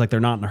today, it seems like they're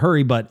not in a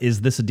hurry. But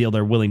is this a deal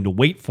they're willing to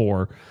wait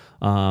for?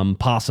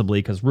 Possibly,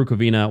 because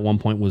Rukavina at one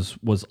point was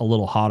a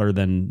little hotter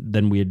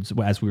than we had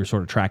as we were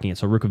sort of tracking it.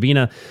 So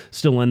Rukavina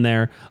still in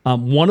there.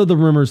 One of the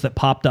rumors that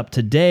popped up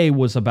today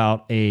was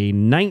about a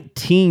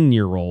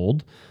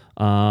 19-year-old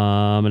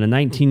and a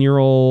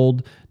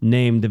 19-year-old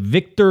named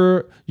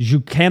Viktor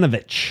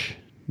Jukanovic.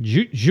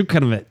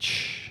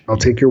 I'll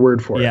take your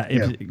word for it.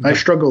 Yeah. I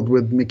struggled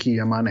with Mickey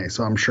Yamane,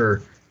 so I'm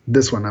sure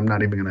this one I'm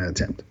not even going to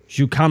attempt.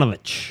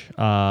 Jukanovic,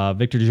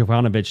 Viktor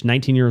Jukanovic,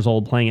 19 years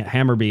old, playing at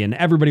Hammarby, and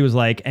everybody was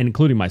like, and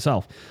including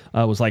myself,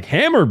 was like,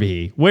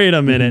 Hammarby? Wait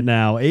a minute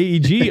now.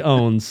 AEG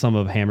owns some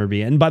of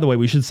Hammarby. And by the way,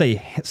 we should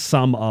say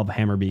some of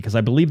Hammarby, because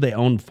I believe they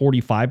owned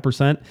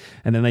 45%,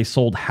 and then they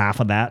sold half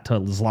of that to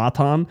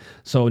Zlatan.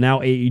 So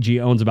now AEG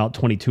owns about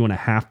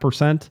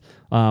 22.5%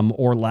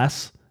 or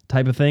less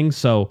type of thing.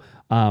 So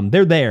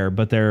they're there,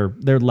 but they're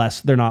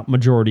less. They're not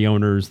majority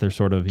owners. They're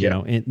sort of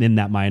in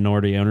that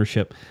minority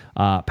ownership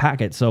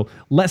packet. So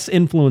less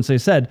influence, they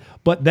said.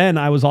 But then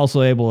I was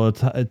also able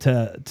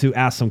to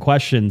ask some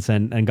questions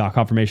and got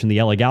confirmation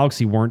the LA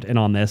Galaxy weren't in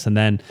on this. And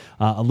then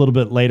a little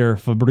bit later,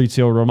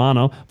 Fabrizio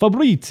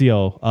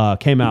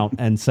came out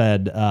and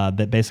said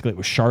that basically it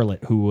was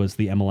Charlotte who was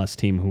the MLS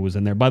team who was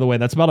in there. By the way,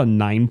 that's about a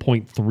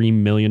 $9.3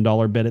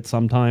 million bid at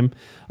some time,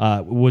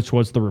 which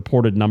was the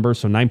reported number.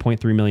 So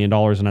 $9.3 million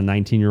and a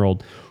 19-year-old.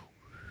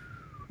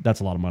 That's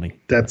a lot of money.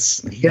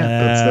 That's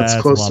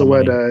close to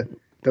what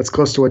that's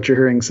close to what you're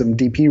hearing some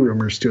DP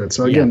rumors to it.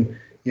 So again,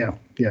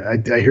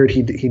 I heard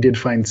he did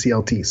find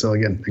CLT. So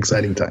again,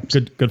 exciting times.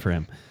 Good for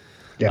him.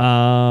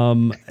 Yeah.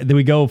 Then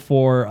we go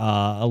for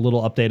a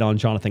little update on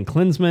Jonathan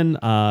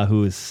Klinsmann,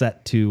 who is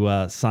set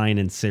to sign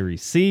in Serie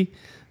C.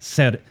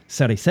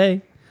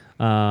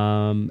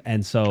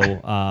 And so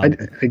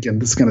again,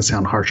 this is going to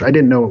sound harsh. I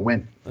didn't know it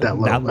went that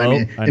low. I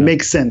mean, it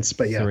makes sense,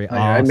 but yeah,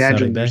 I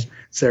imagine there's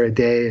Serie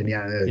D, and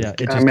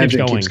I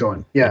imagine it keeps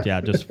going.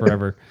 Yeah, just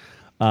forever.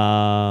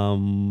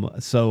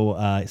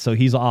 So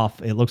he's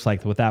off. It looks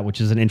like with that, which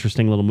is an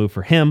interesting little move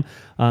for him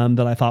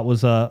that I thought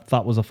was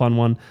a fun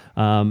one.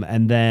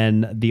 And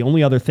then the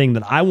only other thing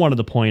that I wanted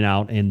to point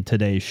out in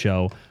today's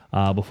show,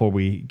 before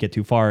we get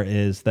too far,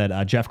 is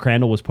that Jeff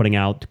Crandall was putting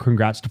out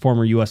congrats to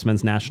former U.S.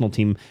 men's national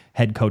team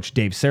head coach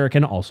Dave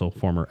Sarakin, also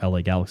former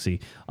LA Galaxy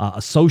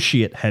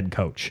associate head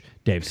coach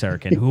Dave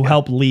Sarakin, who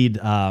helped lead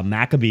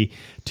Maccabi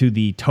to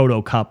the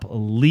Toto Cup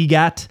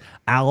Ligat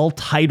Al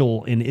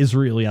title in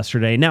Israel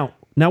yesterday. Now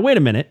wait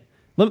a minute.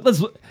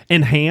 Let's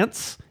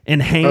enhance. I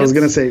was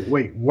going to say,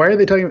 wait, why are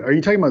they talking? Are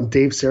you talking about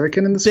Dave Sarakin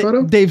in this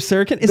photo? Dave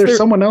Sarakin. Is there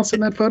someone else in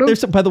that photo?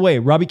 By the way,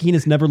 Robbie Keane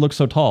has never looked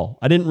so tall.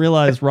 I didn't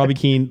realize Robbie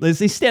Keane. Is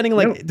he standing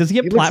like? No, does he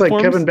have platforms? He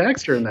looks like Kevin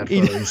Baxter in that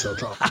photo. He's so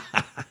tall.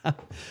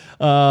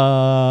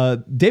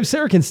 Dave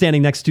Sarakin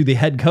standing next to the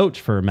head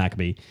coach for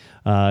Maccabi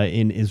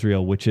in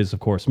Israel, which is of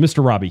course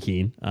Mr. Robbie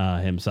Keane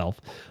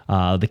himself,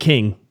 the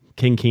King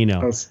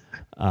Keno.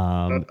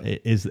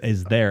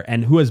 Is there,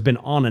 and who has been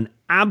on an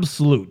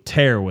absolute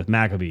tear with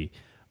Maccabi.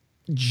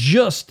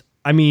 Just,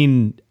 I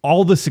mean,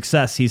 all the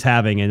success he's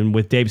having, and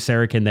with Dave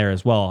Sarakin there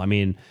as well. I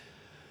mean,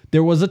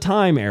 there was a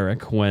time,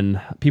 Eric, when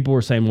people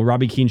were saying, well,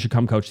 Robbie Keane should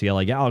come coach the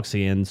LA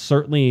Galaxy, and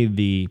certainly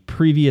the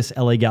previous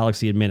LA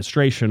Galaxy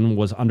administration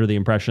was under the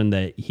impression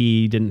that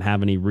he didn't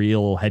have any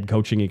real head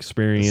coaching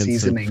experience.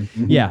 Seasoning.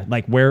 Yeah,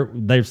 like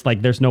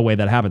there's no way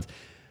that happens.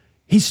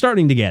 He's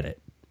starting to get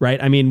it,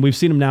 right? I mean, we've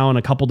seen him now in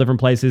a couple different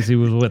places. He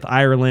was with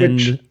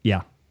Ireland.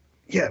 Yeah,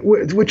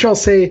 which I'll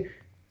say,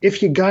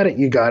 if you got it,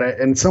 you got it.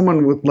 And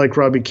someone like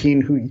Robbie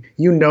Keane, who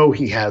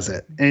he has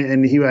it,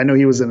 and I know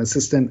he was an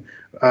assistant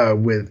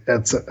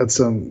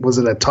was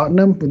it at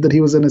Tottenham that he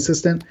was an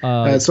assistant?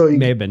 So he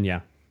may have been, yeah.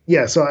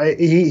 Yeah, so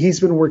he's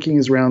been working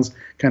his rounds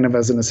kind of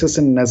as an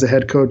assistant and as a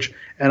head coach.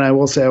 And I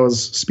will say I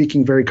was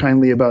speaking very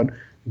kindly about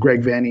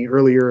Greg Vanney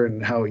earlier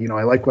and how,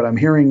 I like what I'm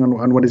hearing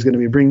on what he's going to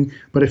be bringing.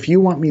 But if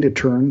you want me to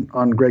turn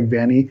on Greg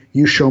Vanney,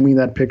 you show me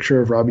that picture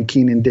of Robbie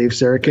Keane and Dave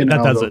Sarakin.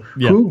 That does it.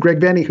 Yeah. Who? Greg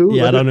Vanney? Who?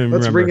 Yeah, I don't even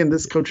Let's remember. bring in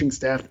this coaching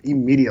staff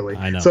immediately.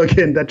 I know. So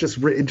again, it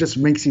just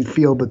makes you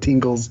feel the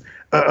tingles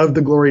of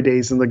the glory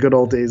days and the good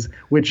old days,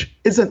 which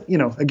isn't,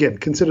 again,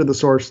 consider the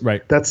source.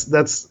 Right. That's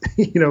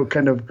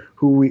kind of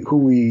who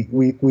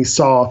we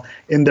saw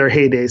in their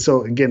heyday.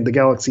 So again, the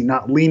Galaxy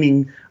not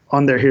leaning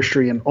on their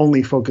history and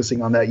only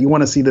focusing on that. You want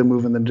to see them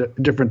move in the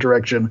different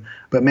direction.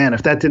 But man,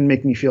 if that didn't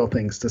make me feel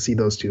things to see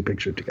those two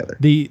pictured together.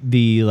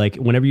 The like,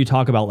 whenever you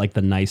talk about like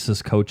the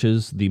nicest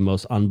coaches, the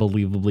most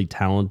unbelievably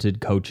talented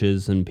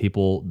coaches and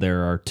people,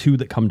 there are two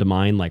that come to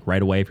mind like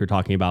right away if you're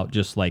talking about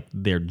just like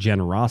their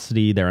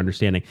generosity, their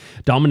understanding.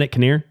 Dominic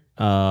Kinnear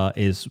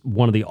is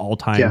one of the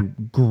all-time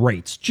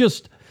greats.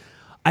 Just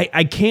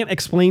I can't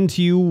explain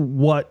to you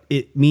what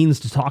it means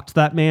to talk to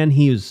that man.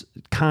 He is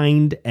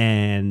kind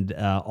and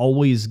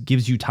always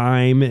gives you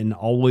time and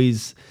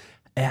always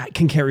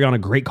can carry on a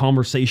great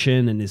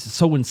conversation and is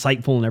so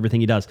insightful in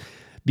everything he does.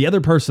 The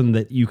other person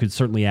that you could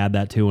certainly add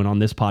that to, and on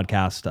this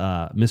podcast,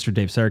 Mr.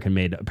 Dave Sarakin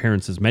made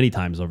appearances many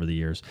times over the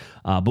years,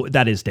 but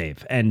that is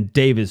Dave. And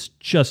Dave is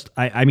just,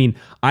 I mean,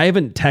 I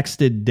haven't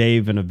texted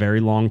Dave in a very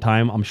long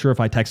time. I'm sure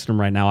if I texted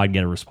him right now, I'd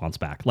get a response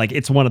back. Like,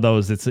 it's one of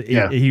those,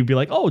 he'd be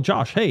like, oh,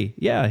 Josh, hey,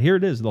 yeah, here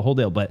it is, the whole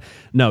deal. But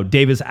no,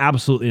 Dave is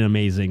absolutely an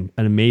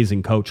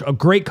amazing coach. A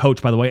great coach,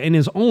 by the way, in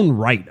his own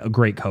right, a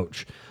great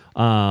coach.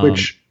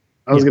 Which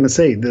I was going to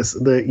say,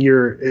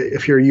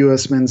 if you're a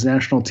U.S. men's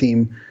national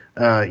team,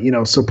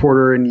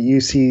 supporter, and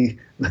you see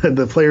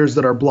the players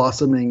that are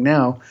blossoming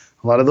now,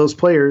 a lot of those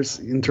players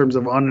in terms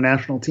of on a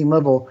national team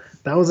level,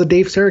 that was a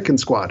Dave Sarakin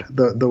squad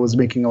that was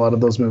making a lot of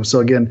those moves. So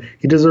again,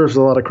 he deserves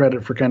a lot of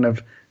credit for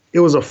it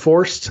was a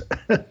forced,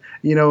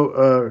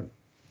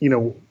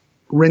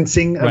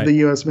 rinsing of the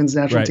U.S. men's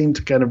national team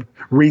to kind of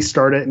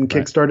restart it and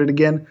kickstart it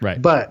again.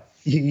 Right. But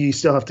you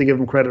still have to give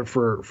him credit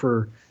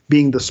for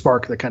being the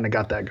spark that kind of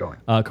got that going.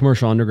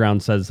 Commercial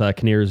Underground says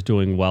Kinnear is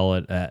doing well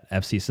at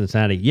FC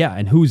Cincinnati. Yeah,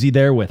 and who's he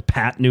there with?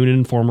 Pat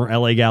Noonan, former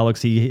LA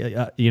Galaxy,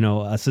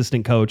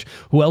 assistant coach.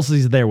 Who else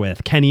is he there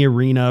with? Kenny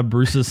Arena,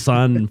 Bruce's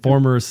son,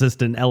 former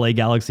assistant LA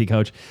Galaxy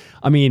coach.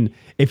 I mean,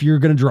 if you're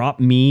going to drop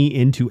me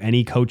into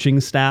any coaching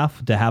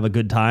staff to have a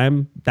good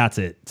time, that's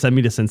it. Send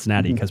me to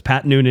Cincinnati because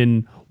Pat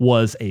Noonan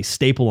was a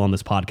staple on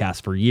this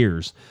podcast for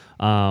years.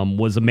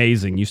 Was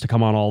amazing. Used to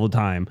come on all the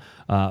time.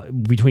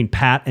 Between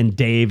Pat and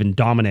Dave and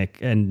Dominic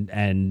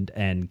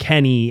and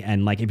Kenny,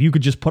 and like if you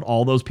could just put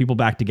all those people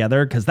back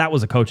together, because that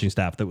was a coaching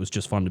staff that was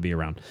just fun to be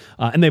around.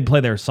 And they play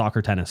their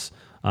soccer, tennis,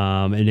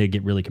 and they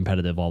get really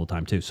competitive all the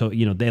time too. So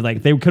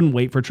they couldn't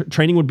wait for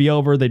training would be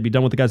over. They'd be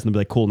done with the guys and they'd be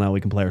like, cool, now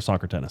we can play our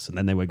soccer, tennis, and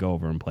then they would go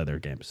over and play their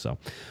games. So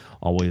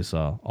always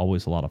a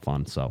lot of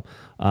fun. So,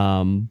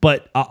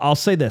 but I'll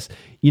say this,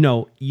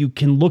 you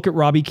can look at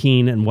Robbie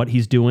Keane and what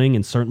he's doing,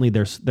 and certainly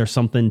there's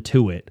something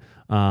to it.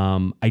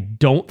 I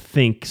don't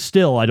think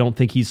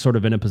he's sort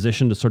of in a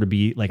position to sort of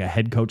be like a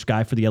head coach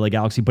guy for the LA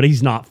Galaxy, but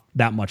he's not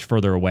that much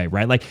further away,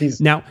 right? Like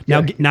now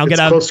get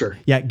out closer.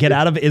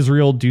 Out of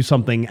Israel, do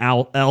something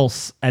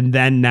else, and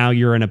then now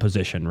you're in a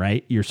position,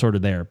 right? You're sort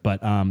of there.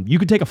 But you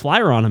could take a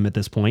flyer on him at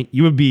this point.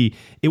 It would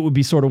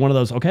be sort of one of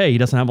those, okay, he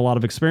doesn't have a lot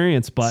of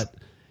experience, but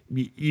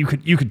you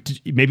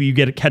could maybe you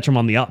catch him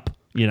on the up,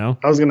 you know?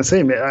 I was going to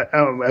say,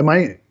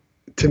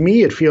 to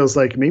me, it feels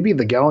like maybe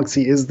the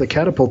Galaxy is the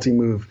catapulting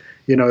move.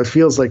 You know, it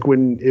feels like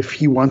if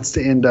he wants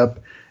to end up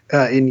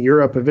in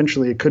Europe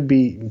eventually, it could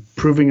be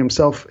proving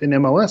himself in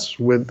MLS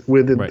with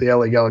the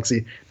LA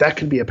Galaxy. That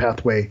could be a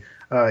pathway,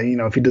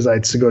 if he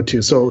decides to go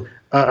to. So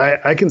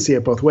I can see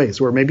it both ways,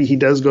 where maybe he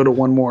does go to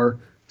one more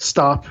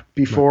stop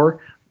before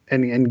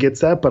and gets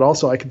that. But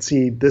also I can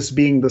see this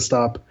being the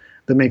stop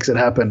that makes it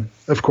happen.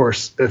 Of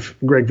course, if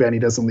Greg Vanney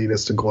doesn't lead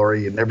us to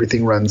glory and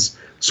everything runs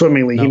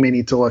swimmingly, he may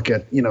need to look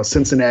at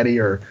Cincinnati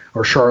or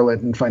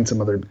Charlotte and find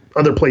some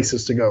other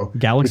places to go.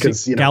 Galaxy,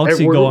 because,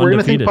 Galaxy we're go undefeated. We're going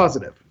to think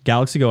positive.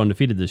 Galaxy go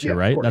undefeated this year,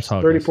 right? That's how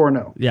it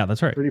 34-0. Yeah,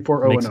 that's right.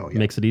 34-0-0.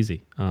 Makes it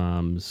easy.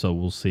 So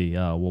we'll see.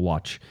 We'll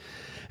watch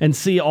and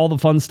see all the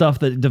fun stuff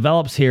that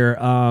develops here.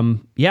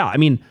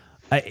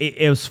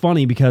 It was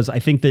funny because I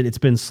think that it's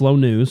been slow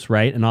news,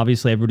 right? And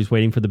obviously everybody's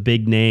waiting for the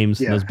big names.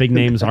 Yeah. Those big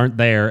names aren't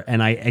there,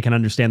 and I can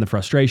understand the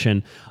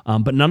frustration.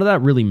 But none of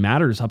that really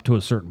matters up to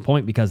a certain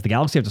point because the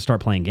Galaxy have to start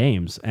playing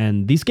games.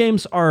 And these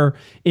games are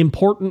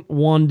important,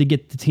 one, to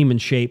get the team in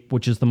shape,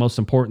 which is the most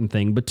important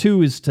thing. But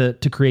two is to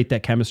create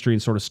that chemistry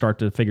and sort of start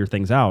to figure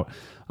things out.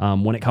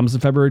 When it comes to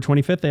February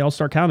 25th, they all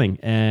start counting.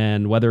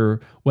 And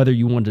whether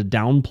you want to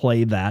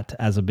downplay that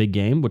as a big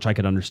game, which I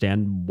could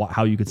understand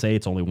how you could say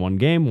it's only one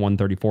game,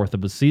 1/34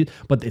 of a season,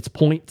 but it's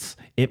points,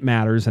 it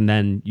matters. And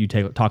then you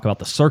talk about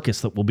the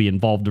circus that will be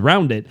involved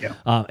around it.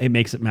 Yeah. It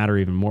makes it matter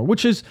even more,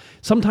 which is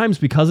sometimes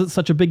because it's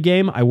such a big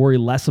game, I worry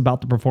less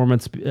about the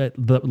performance,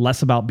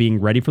 less about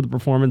being ready for the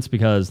performance,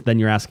 because then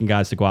you're asking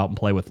guys to go out and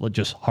play with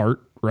just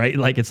heart. Right?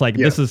 Like it's like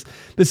this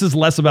is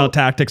less about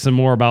tactics and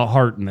more about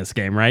heart in this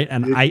game, right?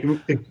 And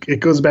it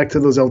goes back to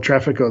those El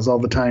Traficos all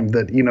the time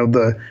that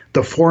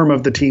the form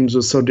of the teams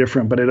was so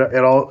different, but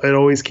it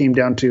always came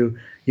down to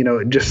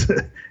just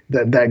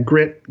that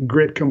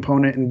grit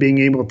component and being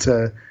able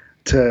to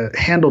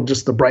handle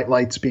just the bright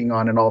lights being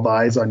on and all the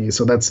eyes on you.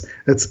 So that's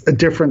a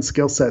different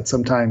skill set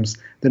sometimes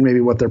than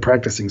maybe what they're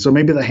practicing. So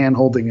maybe the hand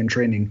holding and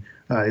training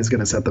is going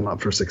to set them up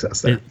for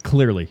success there.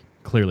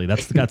 Clearly,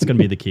 that's going to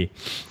be the key.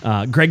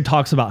 Greg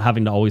talks about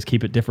having to always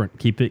keep it different,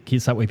 keep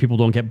that way people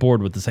don't get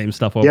bored with the same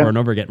stuff over and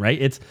over again,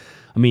 right?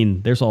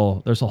 There's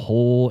a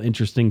whole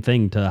interesting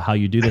thing to how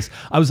you do this.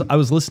 I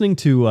was listening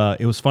to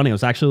it was funny. I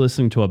was actually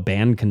listening to a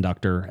band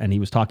conductor, and he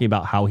was talking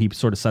about how he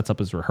sort of sets up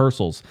his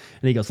rehearsals.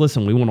 And he goes,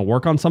 "Listen, we want to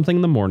work on something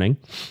in the morning."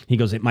 He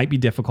goes, "It might be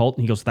difficult."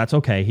 And he goes, "That's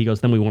okay." He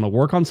goes, "Then we want to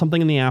work on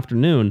something in the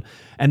afternoon."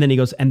 And then he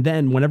goes, "And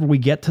then whenever we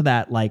get to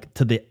that, like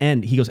to the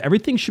end," he goes,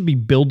 "Everything should be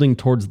building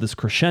towards this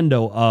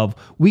crescendo of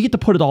we get to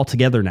put it all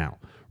together now."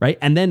 Right.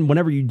 And then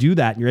whenever you do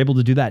that, and you're able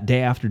to do that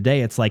day after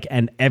day, it's like,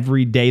 and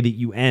every day that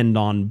you end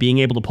on being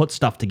able to put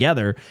stuff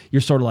together,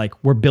 you're sort of like,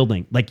 we're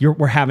building, like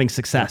we're having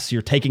success.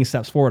 You're taking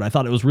steps forward. I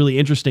thought it was really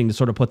interesting to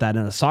sort of put that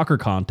in a soccer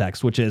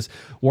context, which is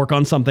work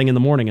on something in the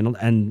morning.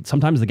 And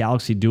sometimes the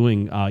Galaxy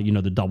doing,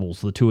 the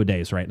doubles, the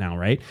 2-a-days right now.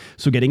 Right.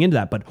 So getting into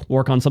that, but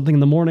work on something in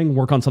the morning,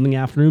 work on something in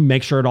the afternoon,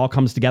 make sure it all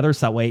comes together.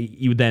 So that way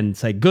you then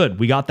say, good,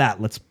 we got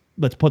that.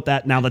 Let's put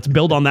that now. Let's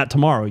build on that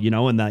tomorrow,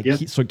 and that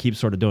keeps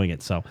sort of doing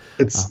it. So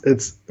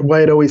it's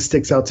why it always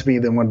sticks out to me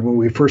that when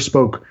we first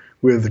spoke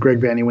with Greg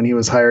Vanney when he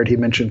was hired, he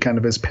mentioned kind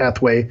of his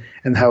pathway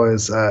and how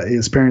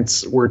his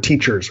parents were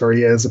teachers, or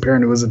he has a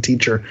parent who was a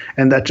teacher,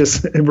 and that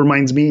just it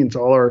reminds me and to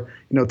all our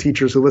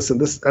teachers who listen,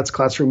 that's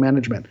classroom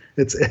management.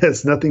 It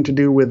has nothing to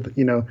do with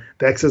the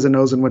X's and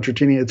O's and what you're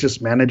teaching. It's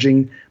just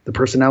managing the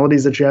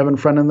personalities that you have in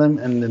front of them,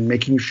 and then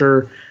making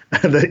sure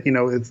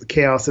that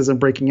chaos isn't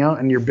breaking out,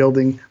 and you're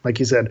building, like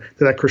you said,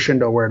 to that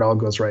crescendo where it all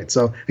goes right.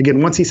 So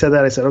again, once he said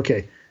that, I said,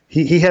 okay,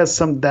 he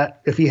has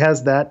if he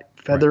has that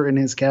feather in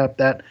his cap,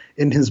 that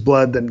in his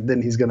blood,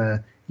 then he's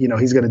gonna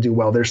do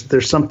well.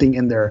 There's something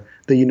in there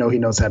that he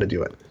knows how to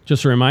do it.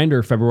 Just a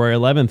reminder, February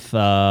 11th,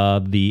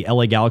 the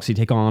LA Galaxy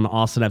take on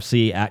Austin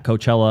FC at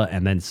Coachella,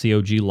 and then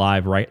COG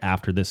live right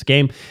after this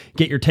game.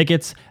 Get your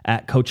tickets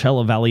at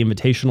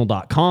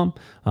CoachellaValleyInvitational.com.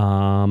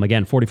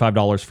 Again,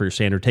 $45 for your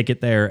standard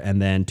ticket there,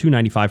 and then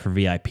 $295 for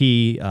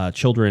VIP.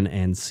 Children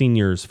and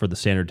seniors for the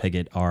standard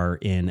ticket are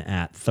in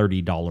at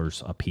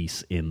 $30 a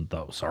piece in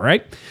those. All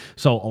right.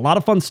 So a lot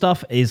of fun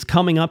stuff is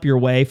coming up your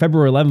way.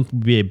 February 11th will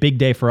be a big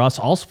day for us,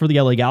 also for the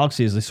LA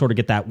Galaxy, as they sort of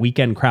get that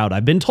weekend crowd.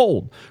 I've been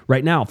told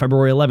right now,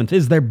 February 11th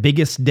is their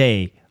biggest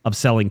day of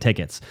selling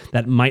tickets.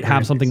 That might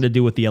have something to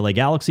do with the LA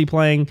Galaxy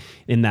playing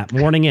in that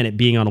morning and it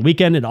being on a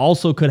weekend. It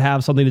also could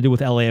have something to do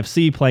with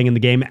LAFC playing in the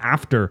game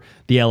after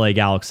the LA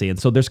Galaxy. And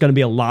so there's going to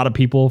be a lot of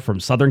people from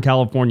Southern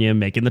California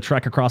making the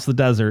trek across the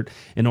desert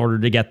in order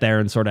to get there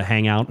and sort of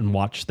hang out and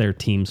watch their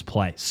teams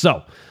play.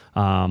 So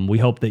we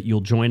hope that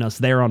you'll join us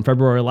there on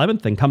February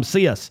 11th and come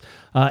see us.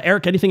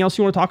 Eric, anything else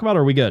you want to talk about,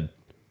 or are we good?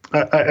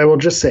 I will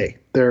just say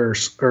there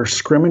are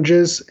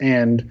scrimmages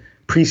and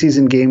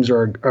preseason games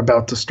are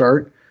about to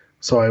start.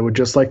 So I would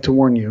just like to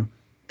warn you,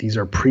 these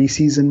are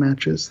preseason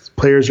matches.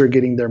 Players are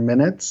getting their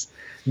minutes.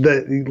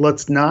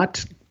 Let's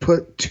not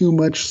put too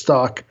much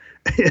stock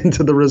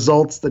into the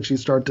results that you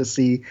start to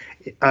see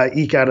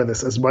eke out of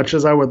this. As much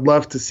as I would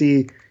love to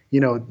see,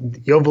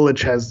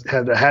 Joveljic has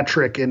had a hat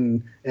trick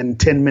in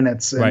 10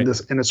 minutes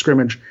in a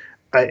scrimmage.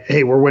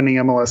 Hey, we're winning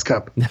MLS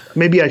Cup.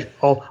 Maybe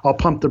I'll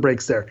pump the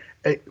brakes there.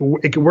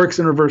 It works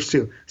in reverse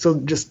too. So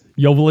just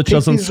Joveljic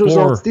doesn't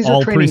score These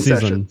all are training preseason.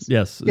 Sessions.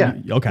 Yes. Yeah.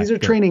 Okay. These are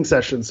training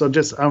sessions. So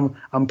just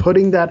I'm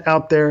putting that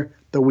out there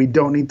that we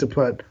don't need to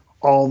put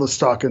all the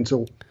stock in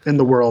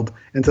the world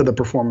into the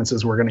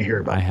performances we're going to hear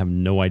about. I have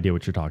no idea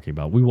what you're talking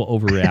about. We will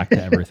overreact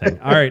to everything.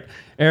 All right,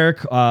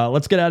 Eric,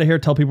 let's get out of here.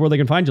 Tell people where they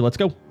can find you. Let's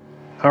go.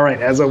 All right.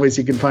 As always,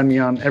 you can find me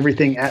on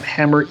everything at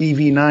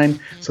HammerEV9.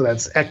 So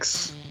that's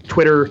X,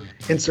 Twitter,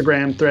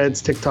 Instagram,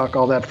 Threads, TikTok,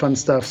 all that fun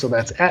stuff. So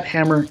that's at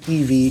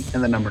HammerEV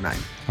and the number 9.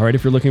 All right,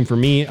 if you're looking for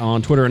me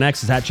on Twitter and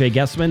X, it's at Jay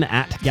Guessman,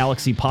 at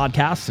Galaxy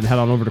Podcasts, and head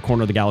on over to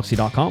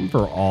cornerofthegalaxy.com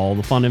for all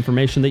the fun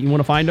information that you want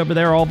to find over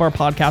there, all of our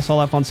podcasts, all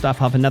that fun stuff.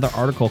 I have another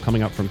article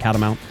coming up from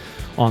Catamount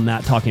on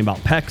that talking about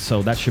PEC,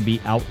 so that should be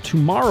out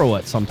tomorrow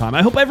at some time.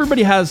 I hope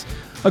everybody has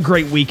a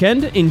great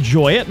weekend.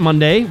 Enjoy it.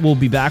 Monday, we'll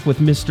be back with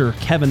Mr.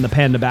 Kevin the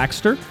Panda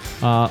Baxter,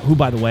 who,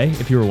 by the way,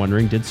 if you were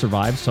wondering, did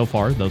survive so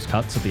far those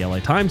cuts at the LA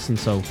Times, and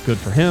so good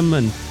for him,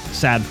 and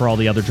sad for all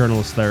the other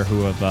journalists there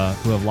who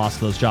have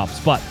lost those jobs.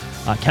 But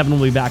Kevin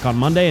will be back on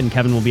Monday, and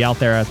Kevin will be out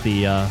there at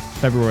the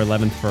February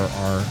 11th for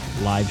our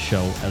live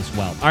show as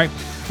well. All right,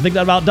 I think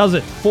that about does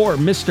it for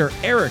Mr.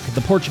 Eric,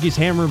 the Portuguese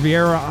Hammer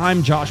Vieira.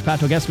 I'm Josh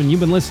Pato Guessman. You've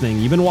been listening.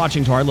 You've been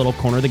watching to our little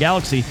Corner of the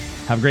Galaxy.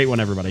 Have a great one,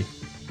 everybody.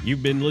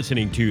 You've been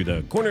listening to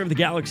the Corner of the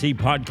Galaxy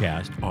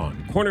podcast on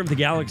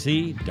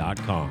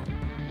cornerofthegalaxy.com.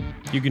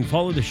 You can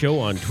follow the show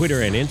on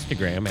Twitter and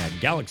Instagram at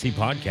Galaxy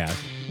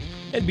Podcast,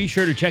 and be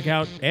sure to check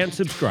out and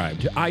subscribe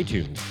to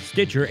iTunes,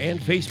 Stitcher, and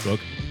Facebook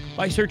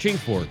by searching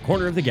for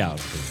Corner of the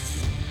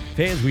Galaxy.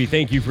 Fans, we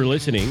thank you for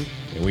listening,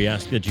 and we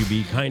ask that you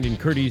be kind and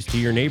courteous to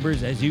your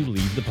neighbors as you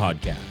leave the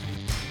podcast.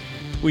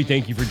 We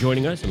thank you for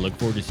joining us and look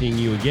forward to seeing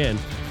you again.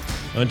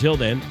 Until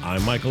then,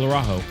 I'm Michael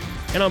Araujo,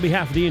 and on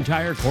behalf of the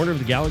entire Corner of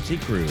the Galaxy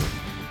crew,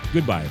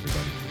 goodbye,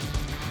 everybody.